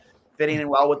fitting in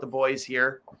well with the boys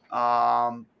here.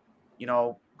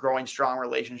 Growing strong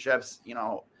relationships,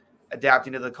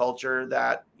 adapting to the culture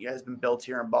that has been built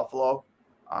here in Buffalo.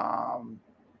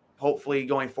 Hopefully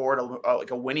going forward,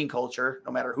 a winning culture,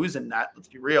 no matter who's in net. Let's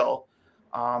be real.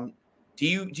 Do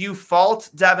you fault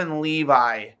Devon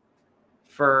Levi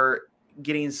for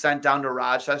getting sent down to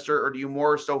Rochester, or do you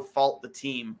more so fault the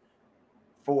team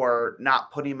for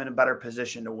not putting him in a better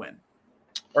position to win,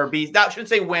 or I shouldn't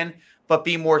say win, but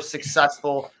be more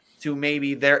successful to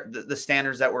maybe the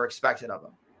standards that were expected of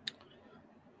him?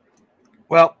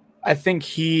 Well, I think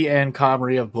he and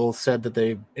Comrie have both said that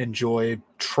they enjoy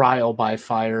trial by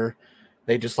fire.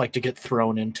 They just like to get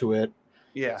thrown into it.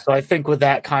 Yeah. So I think with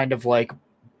that kind of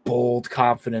bold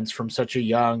confidence from such a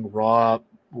young, raw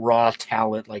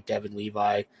talent like Devon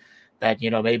Levi, that,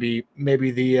 maybe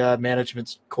the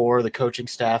management core, the coaching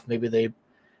staff, maybe they,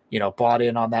 bought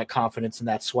in on that confidence and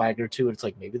that swagger too. It's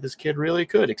maybe this kid really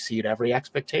could exceed every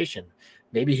expectation.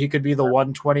 Maybe he could be the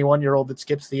 121-year-old that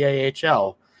skips the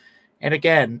AHL. And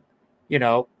again,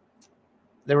 there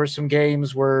were some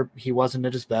games where he wasn't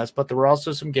at his best, but there were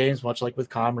also some games, much like with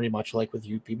Comrie, much like with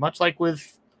UP, much like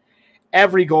with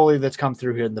every goalie that's come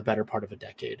through here in the better part of a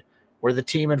decade, where the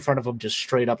team in front of him just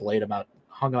straight up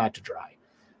hung him out to dry.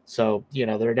 So, there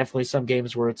are definitely some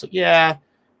games where it's like, yeah,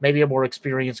 maybe a more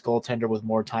experienced goaltender with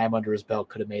more time under his belt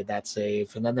could have made that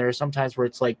save. And then there are some times where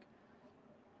it's like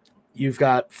you've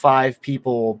got 5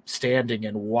 people standing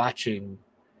and watching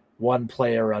one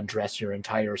player undress your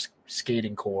entire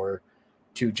skating core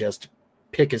to just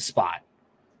pick his spot,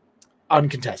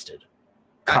 uncontested,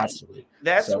 constantly.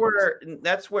 That's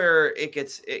where it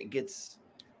gets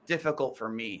difficult for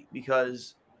me,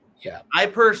 because I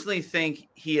personally think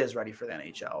he is ready for the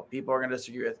NHL. People are going to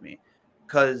disagree with me,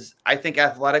 because I think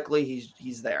athletically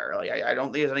he's there. Like I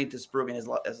don't think there's any disproving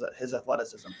his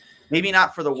athleticism. Maybe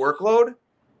not for the workload.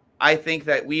 I think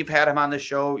that we've had him on the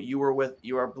show.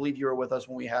 I believe you were with us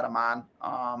when we had him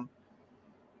on.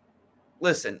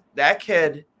 Listen, that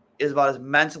kid is about as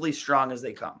mentally strong as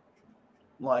they come.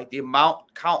 Like the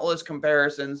countless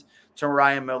comparisons to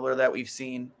Ryan Miller that we've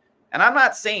seen. And I'm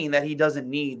not saying that he doesn't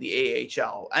need the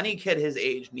AHL. Any kid his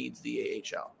age needs the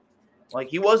AHL. Like,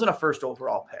 he wasn't a first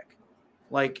overall pick.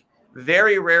 Like,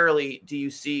 very rarely do you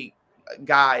see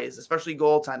guys, especially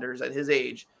goaltenders at his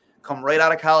age, come right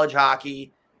out of college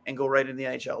hockey and go right into the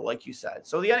NHL, like you said.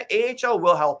 So the AHL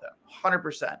will help him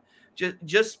 100%.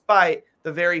 Just by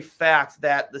the very fact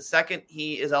that the second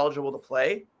he is eligible to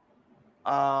play,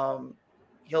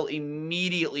 he'll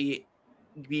immediately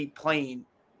be playing,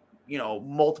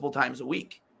 multiple times a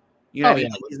week. You know what I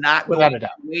mean? He's not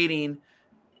waiting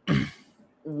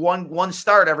one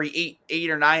start every 8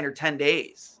 or 9 or 10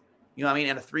 days. You know what I mean?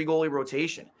 And a 3-goalie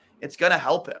rotation. It's going to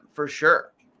help him for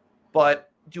sure.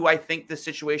 But do I think the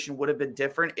situation would have been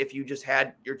different if you just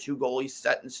had your 2 goalies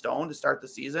set in stone to start the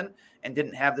season and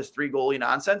didn't have this 3-goalie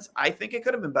nonsense? I think it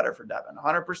could have been better for Devon,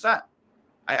 100%.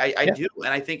 I do. And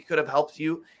I think it could have helped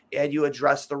you had you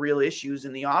addressed the real issues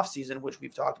in the offseason, which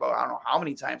we've talked about I don't know how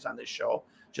many times on this show,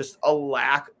 just a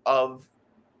lack of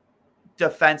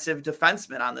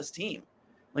defensemen on this team.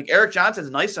 Like, Eric Johnson's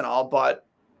nice and all, but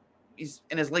he's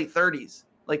in his late 30s.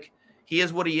 Like, he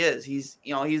is what he is. He's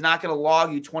not going to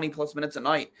log you 20 plus minutes a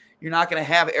night. You're not going to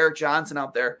have Eric Johnson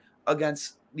out there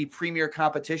against the premier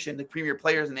competition, the premier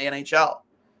players in the NHL.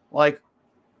 Like,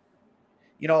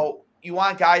 you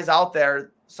want guys out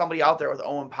there, somebody out there with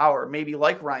Owen Power, maybe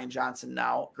like Ryan Johnson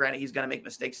now. Granted, he's going to make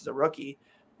mistakes as a rookie,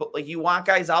 but like, you want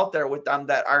guys out there with them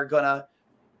that are going to,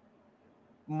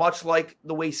 much like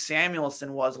the way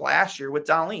Samuelson was last year with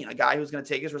Dahlin, a guy who's going to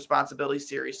take his responsibility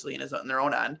seriously in their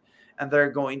own end. And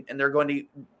guys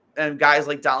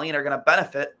like Dahlin are going to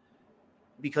benefit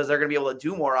because they're going to be able to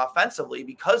do more offensively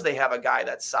because they have a guy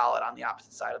that's solid on the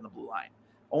opposite side of the blue line.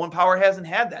 Owen Power hasn't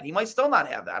had that. He might still not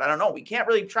have that. I don't know. We can't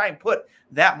really try and put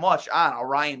that much on a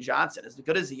Ryan Johnson, as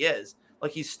good as he is.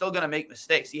 Like, he's still going to make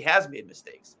mistakes. He has made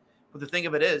mistakes. But the thing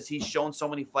of it is, he's shown so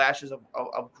many flashes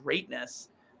of greatness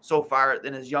so far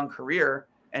in his young career,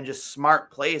 and just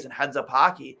smart plays and heads up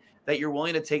hockey, that you're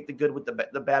willing to take the good with the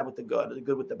bad with the good, the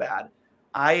good with the bad.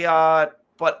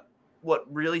 But what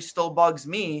really still bugs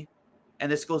me,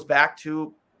 and this goes back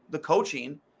to the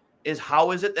coaching, is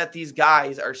how is it that these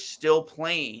guys are still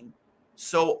playing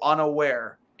so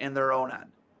unaware in their own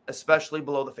end, especially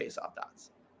below the faceoff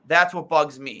dots? That's what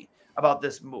bugs me about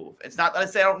this move. It's not that I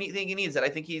say I don't think he needs it. I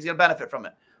think he's going to benefit from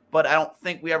it. But I don't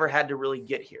think we ever had to really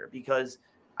get here, because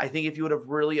I think if you would have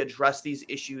really addressed these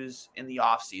issues in the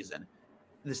offseason,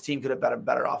 this team could have been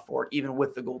better off for it, even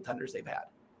with the goaltenders they've had.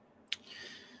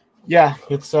 Yeah,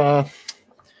 it's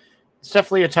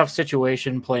definitely a tough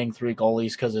situation playing 3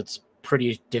 goalies, because it's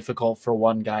pretty difficult for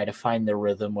one guy to find their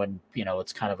rhythm when,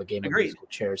 it's kind of a game of musical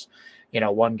chairs.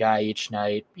 One guy each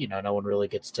night, no one really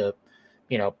gets to,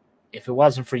 if it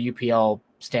wasn't for UPL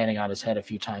standing on his head a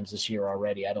few times this year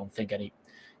already, I don't think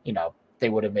they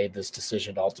would have made this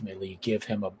decision to ultimately give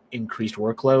him an increased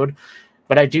workload.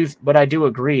 But I do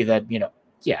agree that,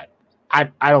 I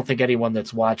don't think anyone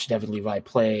that's watched Devon Levi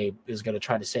play is going to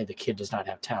try to say the kid does not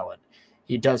have talent.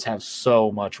 He does have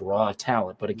so much raw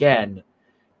talent, but again,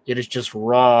 it is just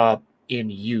raw in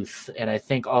youth. And I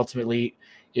think ultimately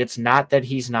it's not that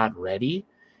he's not ready.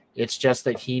 It's just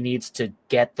that he needs to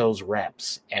get those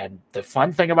reps. And the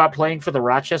fun thing about playing for the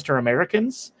Rochester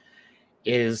Americans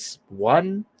is,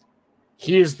 one,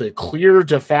 he is the clear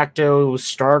de facto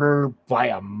starter by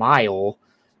a mile.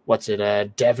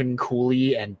 Devin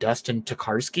Cooley and Dustin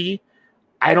Tokarski.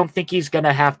 I don't think he's going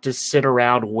to have to sit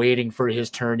around waiting for his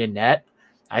turn in net.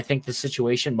 I think the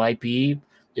situation might be,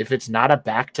 if it's not a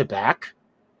back-to-back,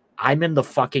 I'm in the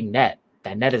fucking net.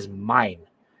 That net is mine.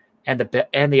 And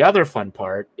the other fun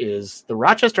part is the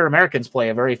Rochester Americans play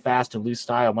a very fast and loose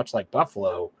style, much like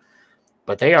Buffalo,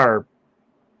 but they are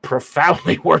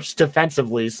profoundly worse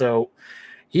defensively. So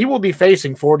he will be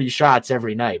facing 40 shots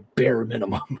every night, bare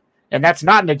minimum. And that's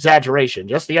not an exaggeration.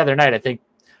 Just the other night, I think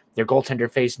their goaltender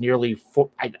faced nearly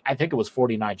I think it was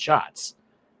 49 shots.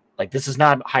 Like, this is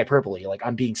not hyperbole. Like,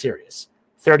 I'm being serious.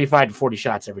 35 to 40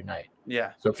 shots every night.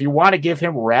 Yeah. So if you want to give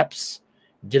him reps,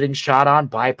 getting shot on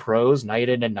by pros night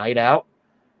in and night out,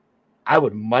 I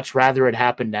would much rather it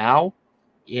happen now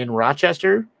in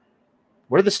Rochester,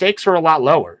 where the stakes are a lot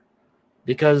lower.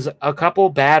 Because a couple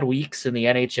bad weeks in the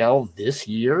NHL this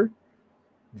year,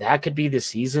 that could be the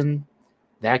season.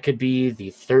 That could be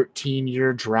the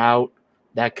 13-year drought.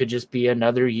 That could just be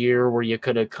another year where you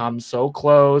could have come so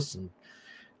close and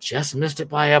just missed it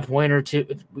by a point or two.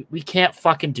 We can't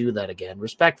fucking do that again.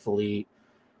 Respectfully,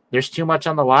 there's too much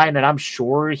on the line, and I'm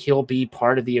sure he'll be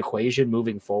part of the equation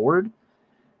moving forward.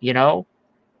 You know,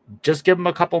 just give him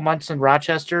a couple months in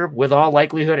Rochester. With all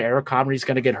likelihood, Eric Comrie's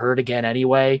going to get hurt again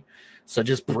anyway. So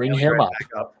just bring him up.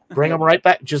 Bring him right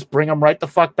back. Just bring him right the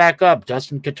fuck back up.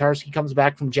 Dustin Katarski comes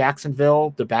back from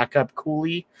Jacksonville to back up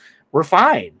Cooley. We're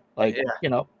fine.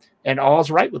 And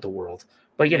all's right with the world.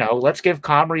 But, let's give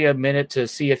Comrie a minute to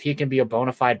see if he can be a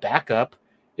bona fide backup.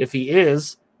 If he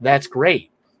is, that's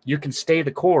great. You can stay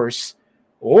the course,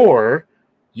 or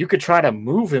you could try to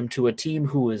move him to a team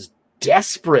who is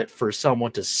desperate for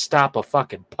someone to stop a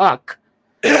fucking puck.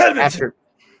 Edmonton.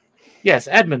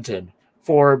 Edmonton.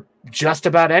 For just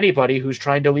about anybody who's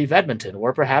trying to leave Edmonton,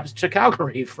 or perhaps to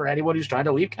Calgary for anyone who's trying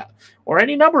to leave or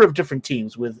any number of different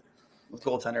teams with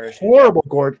goaltender issues. Horrible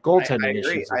goaltending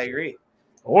issues. I agree.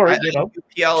 Or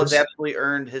UPL has absolutely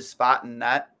earned his spot in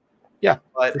net. Yeah,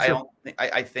 but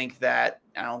I think that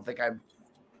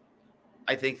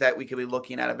we could be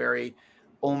looking at a very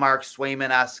Omar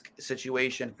Swayman-esque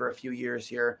situation for a few years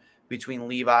here between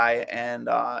Levi and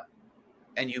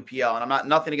UPL. And I'm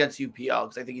nothing against UPL,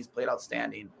 because I think he's played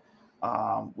outstanding.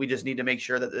 We just need to make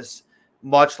sure that this,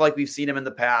 much like we've seen him in the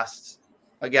past,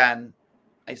 again,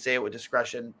 I say it with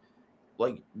discretion,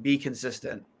 like, be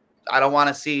consistent. I don't want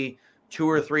to see 2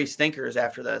 or 3 stinkers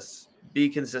after this. Be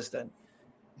consistent,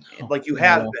 like you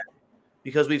have been,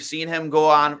 because we've seen him go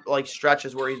on like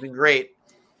stretches where he's been great,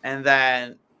 and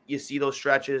then you see those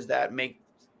stretches that make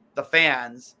the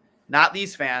fans, not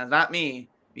these fans, not me,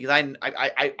 because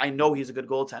I know he's a good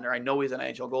goaltender. I know he's an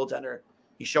NHL goaltender.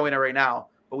 He's showing it right now.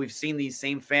 But we've seen these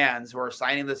same fans who are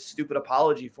signing this stupid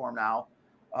apology form now.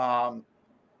 Oh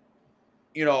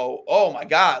my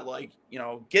God,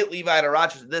 get Levi to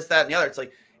Rochester, this, that, and the other.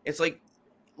 It's like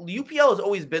UPL has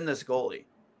always been this goalie.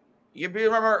 You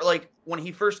remember, when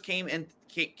he first came in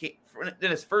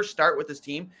his first start with this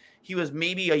team, he was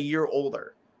maybe a year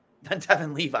older than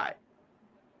Devon Levi.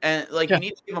 And you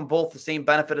need to give them both the same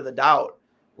benefit of the doubt.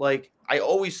 I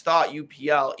always thought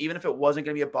UPL, even if it wasn't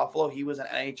going to be a Buffalo, he was an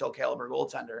NHL caliber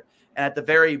goaltender. And at the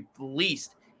very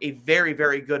least, a very,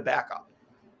 very good backup.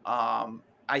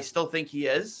 I still think he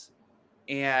is.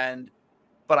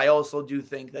 But I also do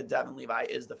think that Devon Levi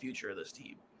is the future of this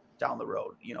team down the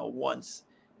road. Once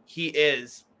he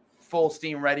is full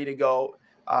steam ready to go,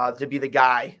 to be the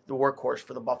guy, the workhorse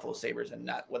for the Buffalo Sabres and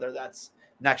net, whether that's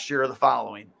next year or the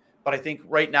following. But I think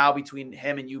right now, between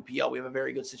him and UPL, we have a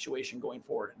very good situation going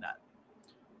forward in that.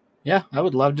 Yeah, I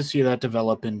would love to see that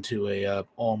develop into a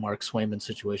all Mark Swayman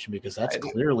situation, because that's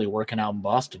clearly working out in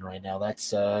Boston right now.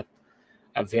 That's a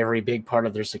very big part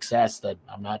of their success that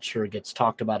I'm not sure gets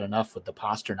talked about enough with the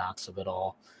Pasternaks of it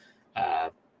all.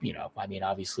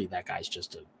 Obviously that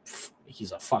guy's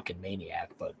he's a fucking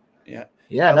maniac, but I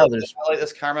like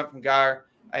this comment from Gar.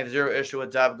 I have zero issue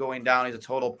with Dev going down. He's a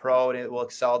total pro, and he will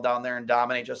excel down there and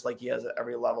dominate just like he has at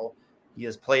every level he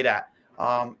has played at.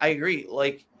 I agree.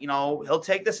 He'll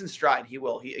take this in stride. He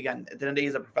will. At the end of the day,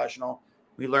 he's a professional.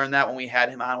 We learned that when we had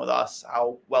him on with us,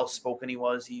 how well-spoken he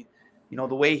was. The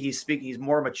way he's speaking, he's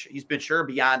more mature. He's mature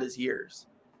beyond his years.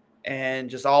 And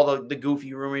just all the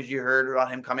goofy rumors you heard about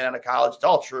him coming out of college, it's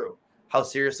all true. How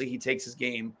seriously he takes his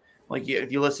game.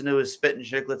 If you listen to his Spit and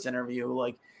Chicklets interview,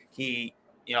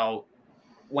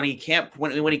 when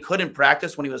he couldn't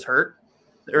practice when he was hurt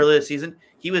earlier this season,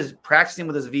 he was practicing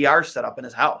with his VR setup in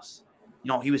his house.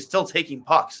 He was still taking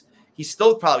pucks. He's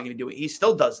still probably going to do it. He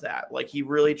still does that. He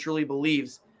really truly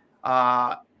believes,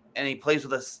 and he plays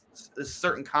with a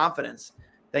certain confidence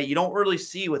that you don't really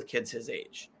see with kids his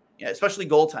age, especially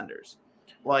goaltenders.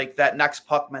 That next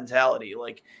puck mentality.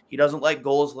 He doesn't let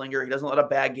goals linger. He doesn't let a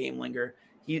bad game linger.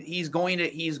 He's going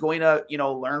to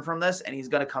learn from this, and he's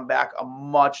going to come back a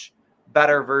much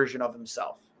better version of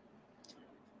himself.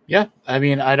 Yeah, I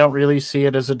don't really see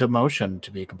it as a demotion,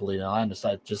 to be completely honest.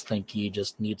 I just think he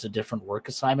just needs a different work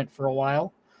assignment for a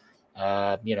while.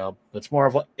 It's more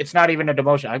of it's not even a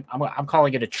demotion. I'm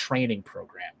calling it a training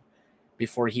program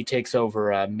before he takes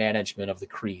over management of the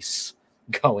crease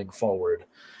going forward.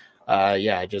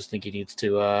 I just think he needs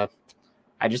to.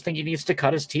 I just think he needs to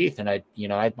cut his teeth. And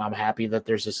I'm happy that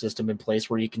there's a system in place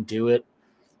where you can do it,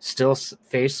 still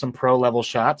face some pro level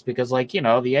shots, because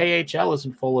the AHL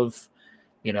isn't full of,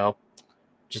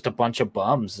 just a bunch of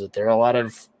bums. That there are a lot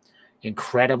of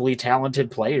incredibly talented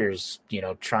players,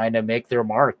 trying to make their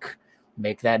mark,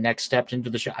 make that next step into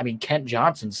the show. I mean, Kent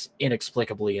Johnson's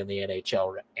inexplicably in the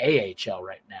AHL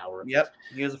right now. Yep,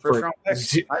 he was a first round pick.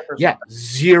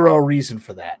 Zero reason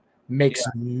for that. Makes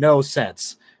no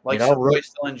sense. Savoy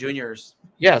still in juniors.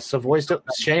 Yeah, Savoy still.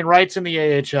 Shane Wright's in the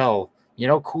AHL.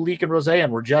 Kulik and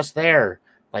Roseanne were just there.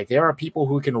 There are people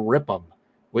who can rip them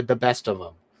with the best of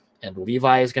them. And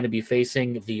Levi is going to be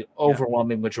facing the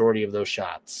overwhelming majority of those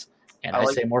shots. And I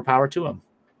say more power to him.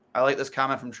 I like this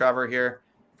comment from Trevor here,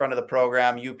 friend of the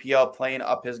program. UPL playing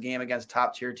up his game against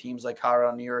top-tier teams like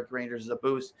Colorado, New York Rangers is a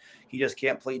boost. He just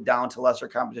can't play down to lesser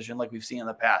competition like we've seen in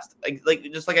the past.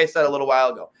 Just like I said a little while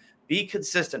ago, be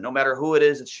consistent no matter who it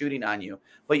is that's shooting on you.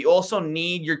 But you also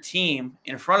need your team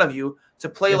in front of you to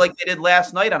play like they did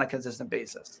last night on a consistent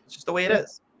basis. It's just the way it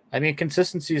is. I mean,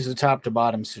 consistency is a top to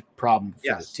bottom problem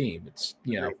for the team. It's,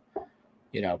 you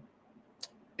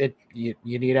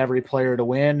need every player to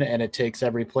win, and it takes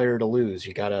every player to lose.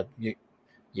 You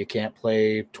can't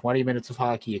play 20 minutes of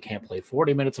hockey. You can't play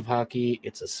 40 minutes of hockey.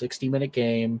 It's a 60-minute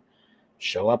game.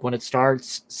 Show up when it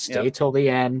starts. Stay till the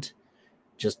end.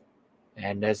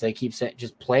 And as they keep saying,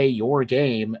 just play your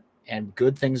game, and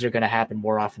good things are going to happen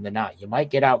more often than not. You might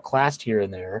get outclassed here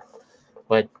and there,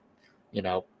 but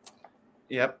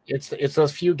it's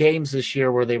those few games this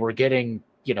year where they were getting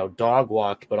dog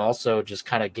walked, but also just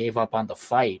kind of gave up on the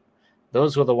fight.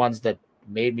 Those were the ones that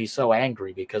made me so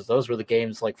angry, because those were the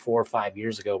games like 4 or 5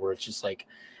 years ago where it's just like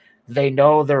they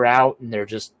know they're out and they're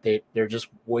just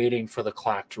waiting for the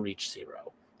clock to reach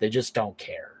zero. They just don't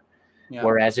care. Yeah.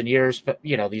 Whereas in years,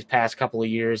 these past couple of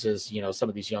years, as some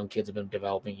of these young kids have been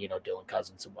developing, Dylan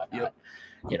Cousins and whatnot,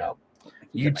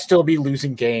 you'd still be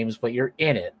losing games, but you're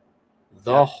in it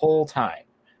the whole time.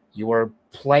 You are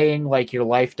playing like your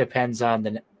life depends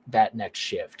on that next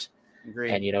shift.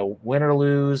 Agreed. And win or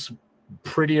lose,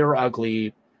 pretty or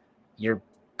ugly, you're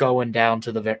going down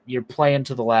to you're playing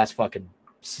to the last fucking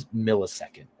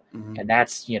millisecond. Mm-hmm. And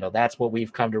that's what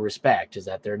we've come to respect, is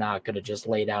that they're not going to just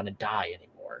lay down and die anymore.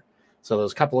 So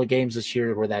those couple of games this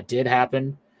year where that did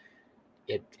happen,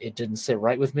 it didn't sit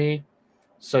right with me.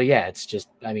 So yeah, it's just,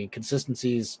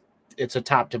 it's a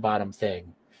top to bottom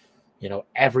thing.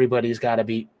 Everybody's got to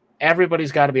be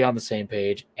on the same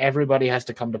page. Everybody has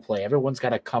to come to play. Everyone's got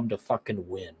to come to fucking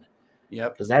win.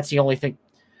 Yep. Because that's the only thing,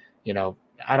 I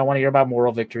don't want to hear about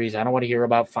moral victories. I don't want to hear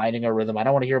about finding a rhythm. I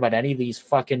don't want to hear about any of these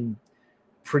fucking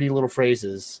pretty little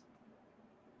phrases.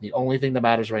 The only thing that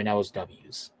matters right now is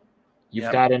W's. You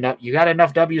got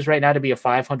enough W's right now to be a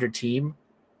 500 team,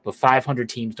 but 500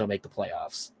 teams don't make the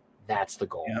playoffs. That's the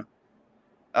goal. Yep.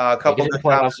 A couple of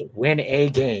playoffs, win a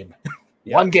game.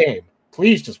 One game.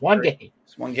 Please, just one game.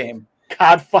 Just one game.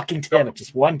 God fucking damn it.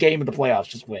 Just one game in the playoffs.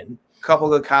 Just win. Couple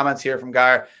good comments here from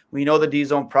Gar. We know the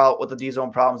D-zone what the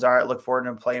D-zone problems are. I look forward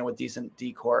to him playing with decent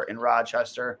D-core in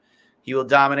Rochester. He will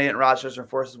dominate in Rochester and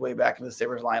force his way back into the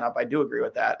Sabres lineup. I do agree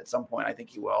with that. At some point, I think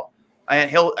he will. And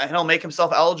he'll make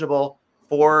himself eligible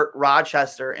for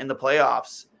Rochester in the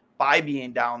playoffs by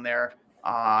being down there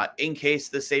in case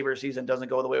the Sabres season doesn't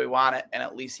go the way we want it, and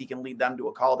at least he can lead them to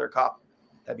a Calder Cup.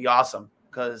 That'd be awesome,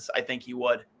 because I think he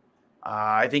would.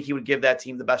 I think he would give that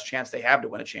team the best chance they have to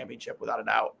win a championship, without a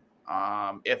doubt,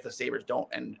 if the Sabres don't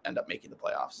end up making the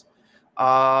playoffs.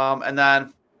 And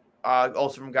then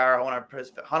also from Gara,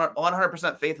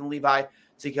 100% faith in Levi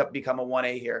to become a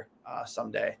 1A here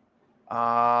someday.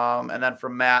 And then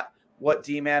from Matt, what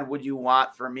D-man would you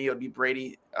want? For me, it would be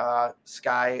Brady,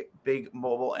 Sky, big,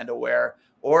 mobile, and aware,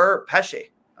 or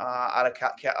Pesce out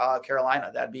of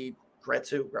Carolina. That'd be great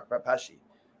too, Pesce.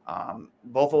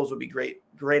 Both of those would be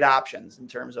great options in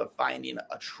terms of finding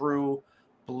a true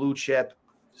blue chip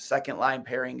second line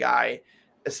pairing guy,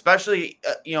 especially,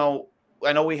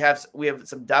 I know we have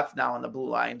some depth now in the blue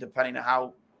line, depending on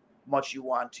how much you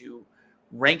want to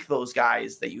rank those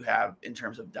guys that you have in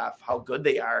terms of depth, how good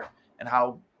they are, and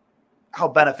how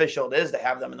beneficial it is to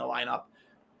have them in the lineup.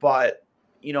 But,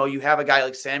 you have a guy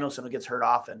like Samuelson who gets hurt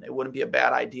often. It wouldn't be a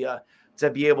bad idea to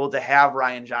be able to have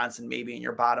Ryan Johnson maybe in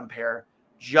your bottom pair.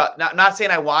 Not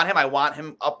saying I want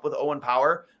him up with Owen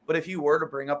Power, but if you were to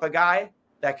bring up a guy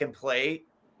that can play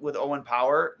with Owen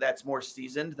Power that's more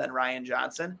seasoned than Ryan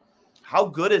Johnson, how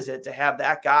good is it to have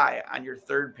that guy on your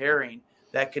third pairing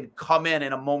that can come in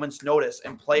a moment's notice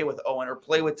and play with Owen or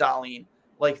play with Darlene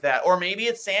like that? Or maybe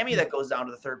it's Sammy that goes down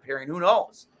to the third pairing. Who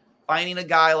knows? Finding a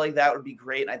guy like that would be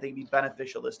great, and I think it'd be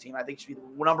beneficial to this team. I think it should be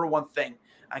the number one thing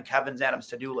on Kevin Adams'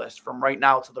 to-do list from right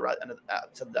now to the end of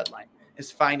to the deadline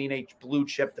is finding a blue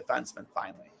chip defenseman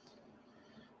finally.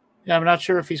 Yeah, I'm not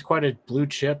sure if he's quite a blue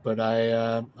chip, but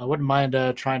I wouldn't mind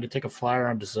trying to take a flyer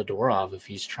onto Zadorov if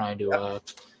he's trying to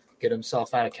get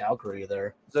himself out of Calgary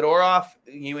there. Zadorov,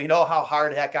 we know how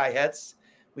hard that guy hits.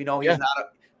 We know he's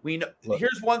not. We know. Look,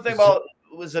 here's one thing about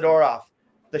Zadorov: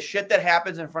 the shit that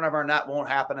happens in front of our net won't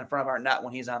happen in front of our net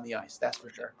when he's on the ice. That's for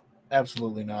sure.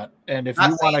 Absolutely not. And if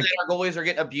not you want to, our goalies are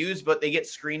getting abused, but they get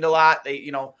screened a lot.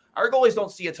 Our goalies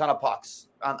don't see a ton of pucks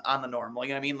on the normal.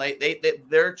 You know what I mean?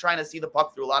 They're trying to see the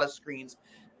puck through a lot of screens.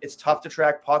 It's tough to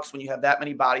track pucks when you have that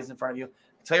many bodies in front of you.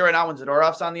 I tell you right now, when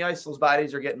Zadorov's on the ice, those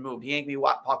bodies are getting moved. He ain't gonna be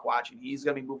puck watching. He's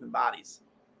gonna be moving bodies.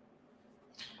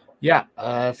 Yeah,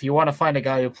 if you want to find a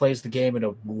guy who plays the game in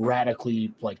a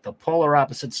radically, like the polar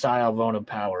opposite style of Owen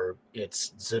Power,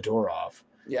 it's Zadorov.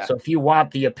 Yeah. So if you want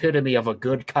the epitome of a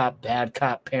good cop, bad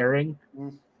cop pairing,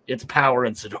 it's Power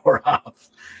and Zadorov.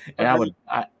 And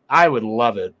I would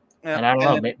love it. Yeah. And I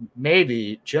don't know,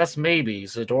 maybe, just maybe,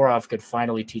 Zadorov could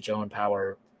finally teach Owen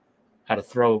Power how to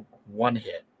throw one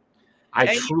hit.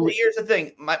 Here's the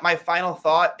thing. My final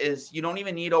thought is you don't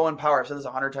even need Owen Power. I've said this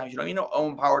 100 times. You don't even need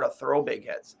Owen Power to throw big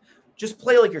hits. Just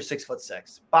play like you're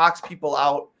 6'6", box people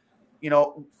out,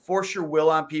 force your will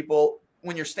on people.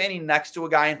 When you're standing next to a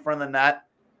guy in front of the net,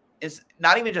 it's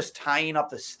not even just tying up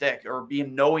the stick or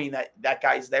knowing that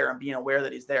guy's there and being aware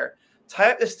that he's there.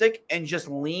 Tie up the stick and just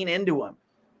lean into him.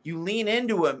 You lean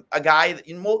into him, a guy that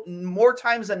more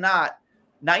times than not,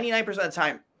 99% of the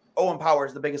time, Owen Power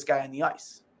is the biggest guy on the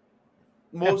ice.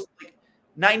 90%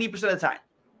 of the time.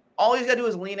 All he's got to do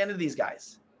is lean into these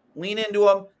guys. Lean into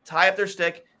them, tie up their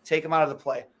stick, take them out of the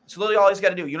play. It's literally all he's got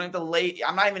to do. You don't have to lay.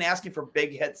 I'm not even asking for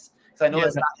big hits because I know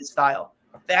that's not his style.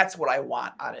 That's what I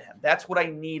want out of him. That's what I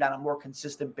need on a more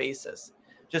consistent basis.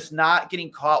 Just not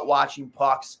getting caught watching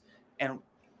pucks, and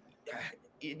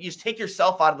you just take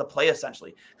yourself out of the play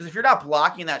essentially. Because if you're not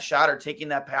blocking that shot or taking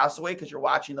that pass away because you're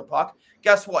watching the puck,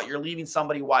 guess what? You're leaving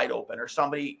somebody wide open, or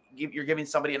you're giving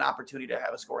somebody an opportunity to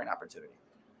have a scoring opportunity.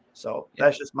 So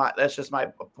that's just my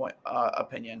point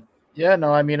opinion. Yeah,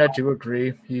 no, I mean, I do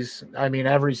agree.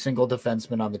 Every single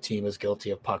defenseman on the team is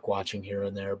guilty of puck watching here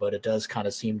and there, but it does kind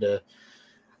of seem to,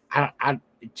 it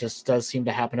just does seem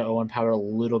to happen to Owen Power a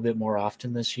little bit more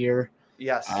often this year.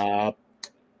 Yes.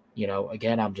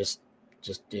 Again, I'm just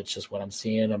it's just what I'm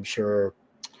seeing. I'm sure.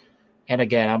 And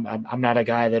again, I'm not a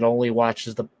guy that only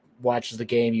watches the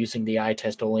game using the eye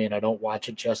test only, and I don't watch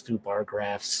it just through bar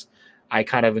graphs. I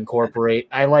kind of incorporate.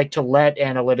 I like to let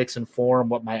analytics inform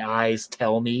what my eyes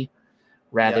tell me,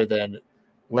 rather than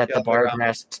let the bar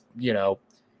graphs.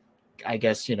 I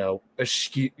guess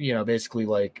eschew. Basically,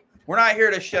 like we're not here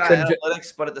to shit on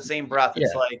analytics, but at the same breath,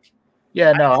 it's like.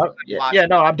 I'm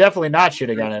definitely not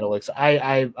shitting on analytics.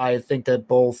 I think that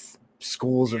both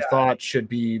schools of thought should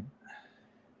be,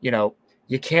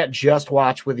 you can't just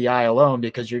watch with the eye alone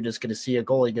because you're just going to see a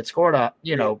goalie get scored on,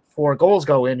 4 goals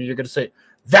go in and you're going to say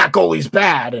that goalie's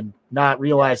bad and not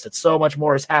realize that so much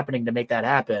more is happening to make that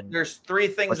happen. There's 3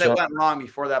 things that went wrong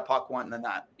before that puck went in the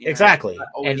net. Exactly.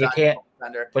 And you can't,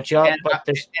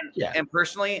 and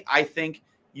personally, I think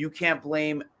you can't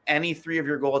blame any 3 of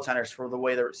your goaltenders for the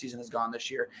way the season has gone this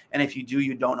year. And if you do,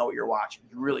 you don't know what you're watching.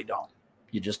 You really don't.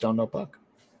 You just don't know puck.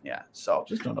 Yeah. So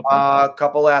just don't know a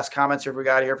couple last comments here we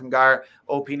got here from Gar.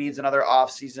 OP needs another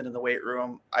off season in the weight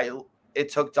room. It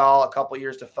took Dahl a couple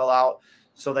years to fill out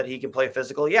so that he can play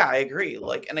physical. Yeah, I agree.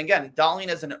 And again, Dahling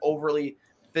is an overly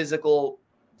physical,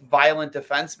 violent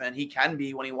defenseman. He can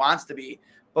be when he wants to be,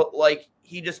 but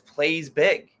he just plays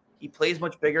big. He plays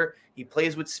much bigger. He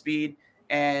plays with speed.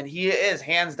 And he is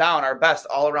hands down our best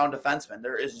all-around defenseman.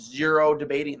 There is zero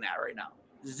debating that right now.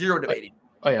 Zero debating.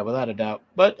 Oh yeah, without a doubt.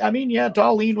 But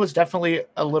Dahling was definitely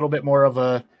a little bit more of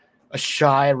a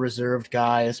shy, reserved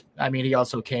guy. He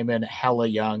also came in hella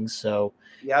young, so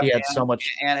he had so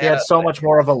much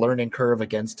more of a learning curve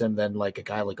against him than a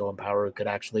guy like Owen Power who could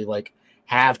actually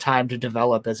have time to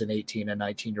develop as an 18 and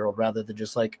 19-year-old rather than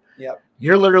just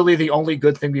you're literally the only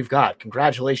good thing we've got.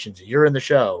 Congratulations, you're in the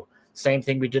show. Same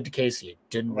thing we did to Casey. It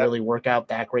didn't really work out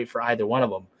that great for either one of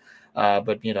them.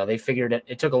 But they figured it.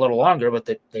 It took a little longer, but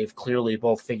they've clearly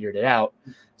both figured it out.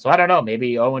 So I don't know.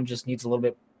 Maybe Owen just needs a little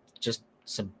bit,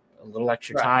 a little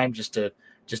extra time just to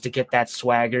get that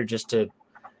swagger, just to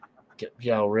get,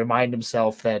 remind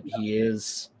himself that he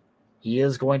is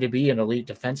going to be an elite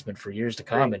defenseman for years to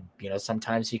come. And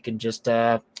sometimes you can just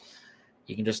get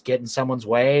in someone's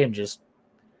way and just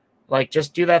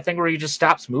do that thing where he just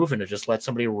stops moving and just let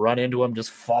somebody run into him,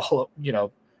 just follow,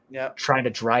 trying to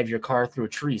drive your car through a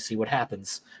tree, see what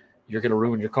happens. you're going to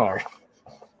ruin your car.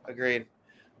 Agreed.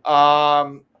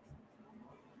 Yeah,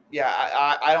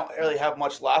 I don't really have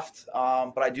much left,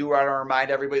 but I do want to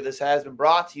remind everybody this has been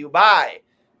brought to you by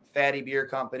Fatty Beer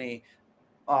Company,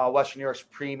 Western New York's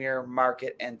premier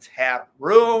market and tap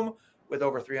room with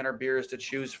over 300 beers to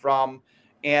choose from.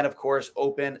 And, of course,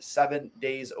 open 7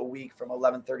 days a week from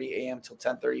 11:30 a.m. till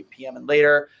 10:30 p.m. and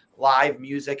later. Live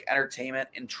music, entertainment,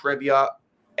 and trivia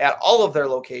at all of their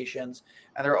locations.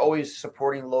 And they're always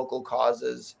supporting local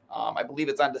causes. I believe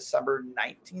it's on December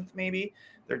 19th, maybe.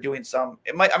 They're doing some.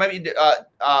 I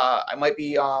might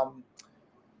be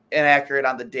inaccurate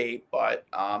on the date, but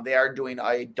they are doing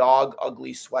a dog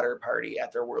ugly sweater party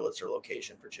at their Wurlitzer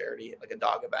location for charity, like a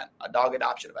dog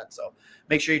adoption event. So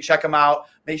make sure you check them out.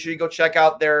 Make sure you go check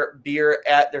out their beer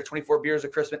at their 24 Beers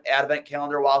of Christmas Advent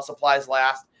calendar while supplies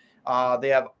last. They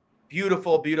have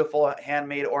beautiful, beautiful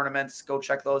handmade ornaments. Go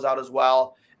check those out as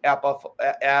well at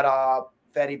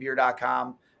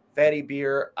fattybeer.com. Fatty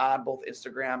Beer on both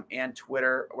Instagram and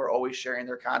Twitter. We're always sharing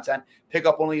their content. Pick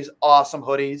up one of these awesome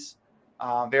hoodies.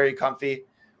 Very comfy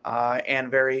and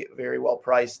very, very well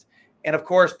priced. And, of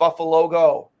course, Buffalo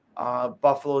Go.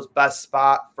 Buffalo's best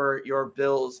spot for your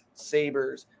Bills,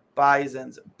 Sabres,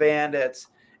 Bisons, Bandits,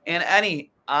 and any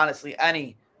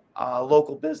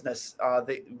local business.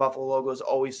 The Buffalo Logo is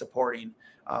always supporting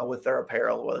with their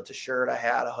apparel, whether it's a shirt, a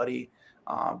hat, a hoodie.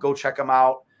 Go check them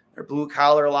out. Their blue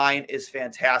collar line is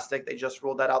fantastic. They just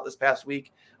rolled that out this past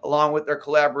week, along with their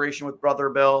collaboration with Brother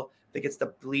Bill. I think it's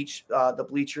the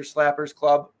Bleacher Slappers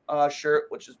Club shirt,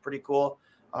 which is pretty cool.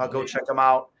 Go check them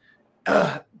out.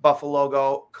 Buffalo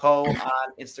Go Co.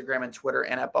 on Instagram and Twitter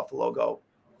and at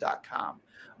buffalogo.com.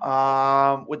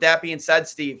 With that being said,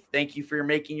 Steve, thank you for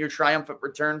making your triumphant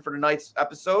return for tonight's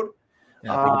episode.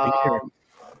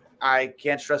 I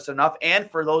can't stress it enough. And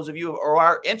for those of you who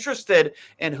are interested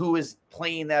in who is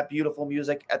playing that beautiful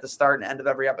music at the start and end of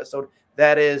every episode,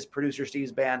 that is producer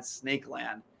Steve's band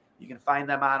Snakeland. You can find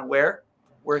them on where?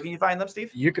 Where can you find them, Steve?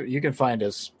 You can find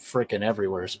us freaking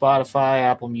everywhere. Spotify,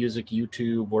 Apple Music,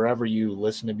 YouTube, wherever you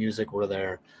listen to music, we're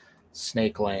there.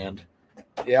 Snakeland.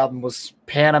 The album was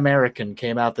Pan American,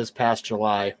 came out this past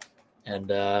July.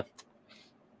 And I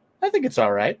think it's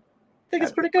all right. I think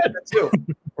it's pretty good. Too.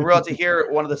 We're about to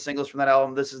hear one of the singles from that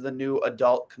album. This is the new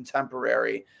adult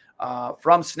contemporary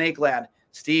from Snakeland.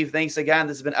 Steve, thanks again.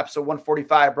 This has been episode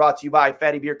 145, brought to you by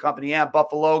Fatty Beer Company and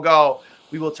Buffalo Go.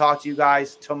 We will talk to you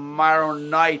guys tomorrow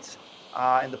night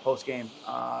in the post game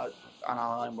on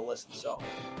Online Will Listen. So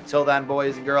until then,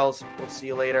 boys and girls, we'll see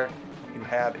you later. You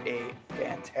have a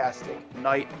fantastic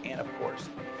night and, of course,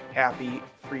 happy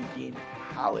freaking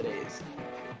holidays.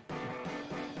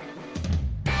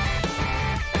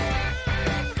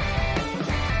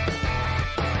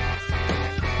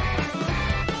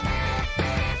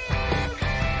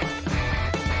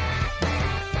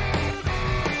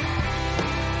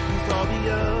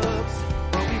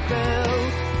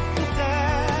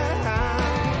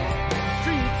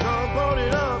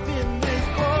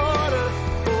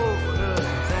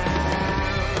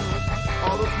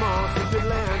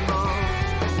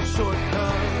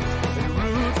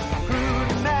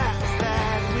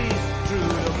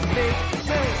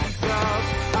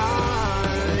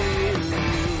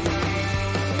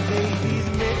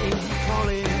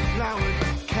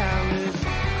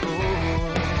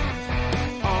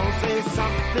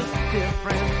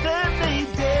 Different than they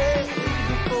did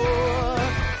before,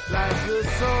 like the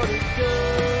sorted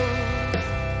girl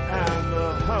and the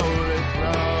holy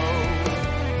crow,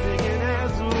 singing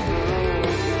as we go,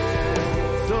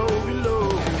 so below.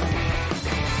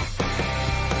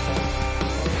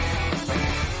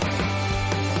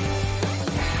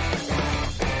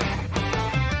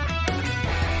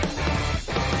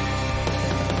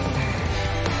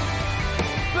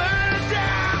 Burn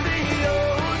down the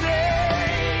old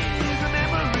days.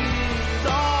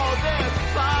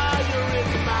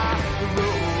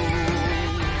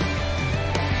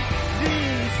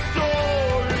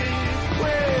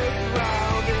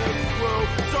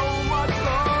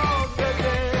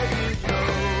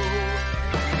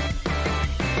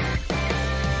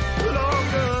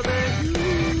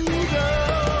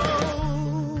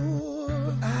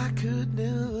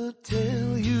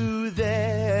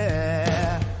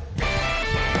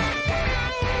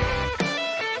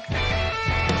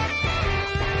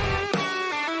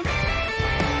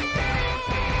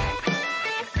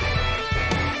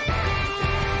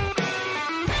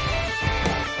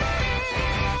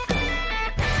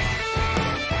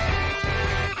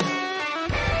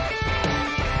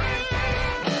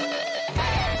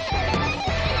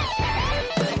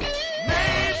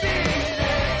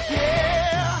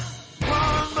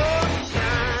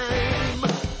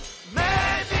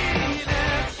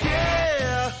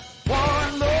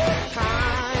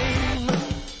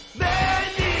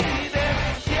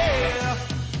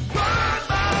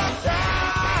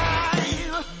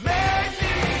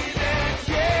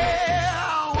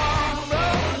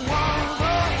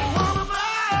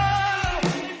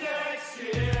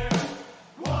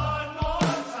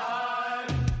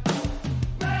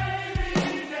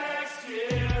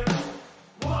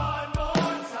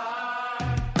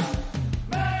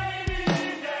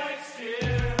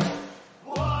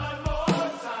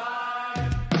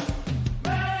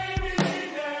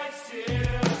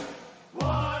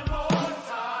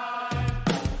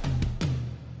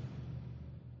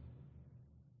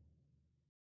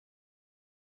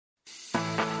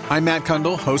 I'm Matt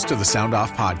Kundle, host of the Sound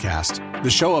Off Podcast, the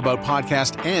show about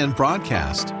podcast and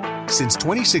broadcast. Since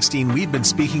 2016, we've been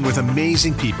speaking with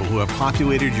amazing people who have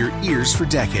populated your ears for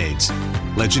decades.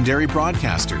 Legendary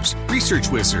broadcasters, research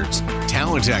wizards,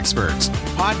 talent experts,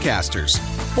 podcasters,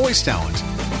 voice talent.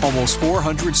 Almost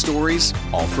 400 stories,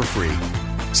 all for free.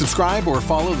 Subscribe or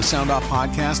follow the Sound Off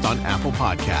Podcast on Apple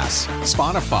Podcasts,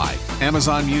 Spotify,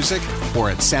 Amazon Music, or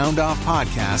at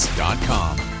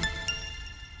soundoffpodcast.com.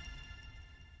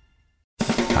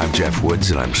 I'm Jeff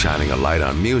Woods, and I'm shining a light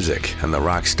on music and the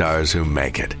rock stars who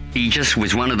make it. He just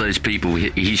was one of those people,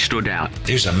 he stood out.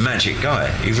 He was a magic guy.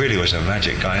 He really was a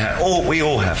magic guy. We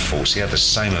all have faults. He had the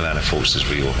same amount of faults as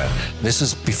we all had. This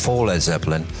was before Led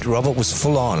Zeppelin. Robert was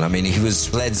full on. I mean, he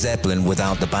was Led Zeppelin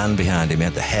without the band behind him. He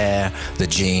had the hair, the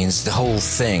jeans, the whole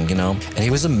thing, you know, and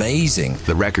he was amazing.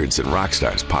 The Records and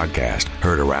Rockstars podcast,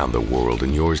 heard around the world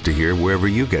and yours to hear wherever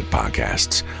you get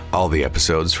podcasts. All the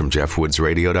episodes from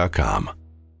JeffWoodsRadio.com.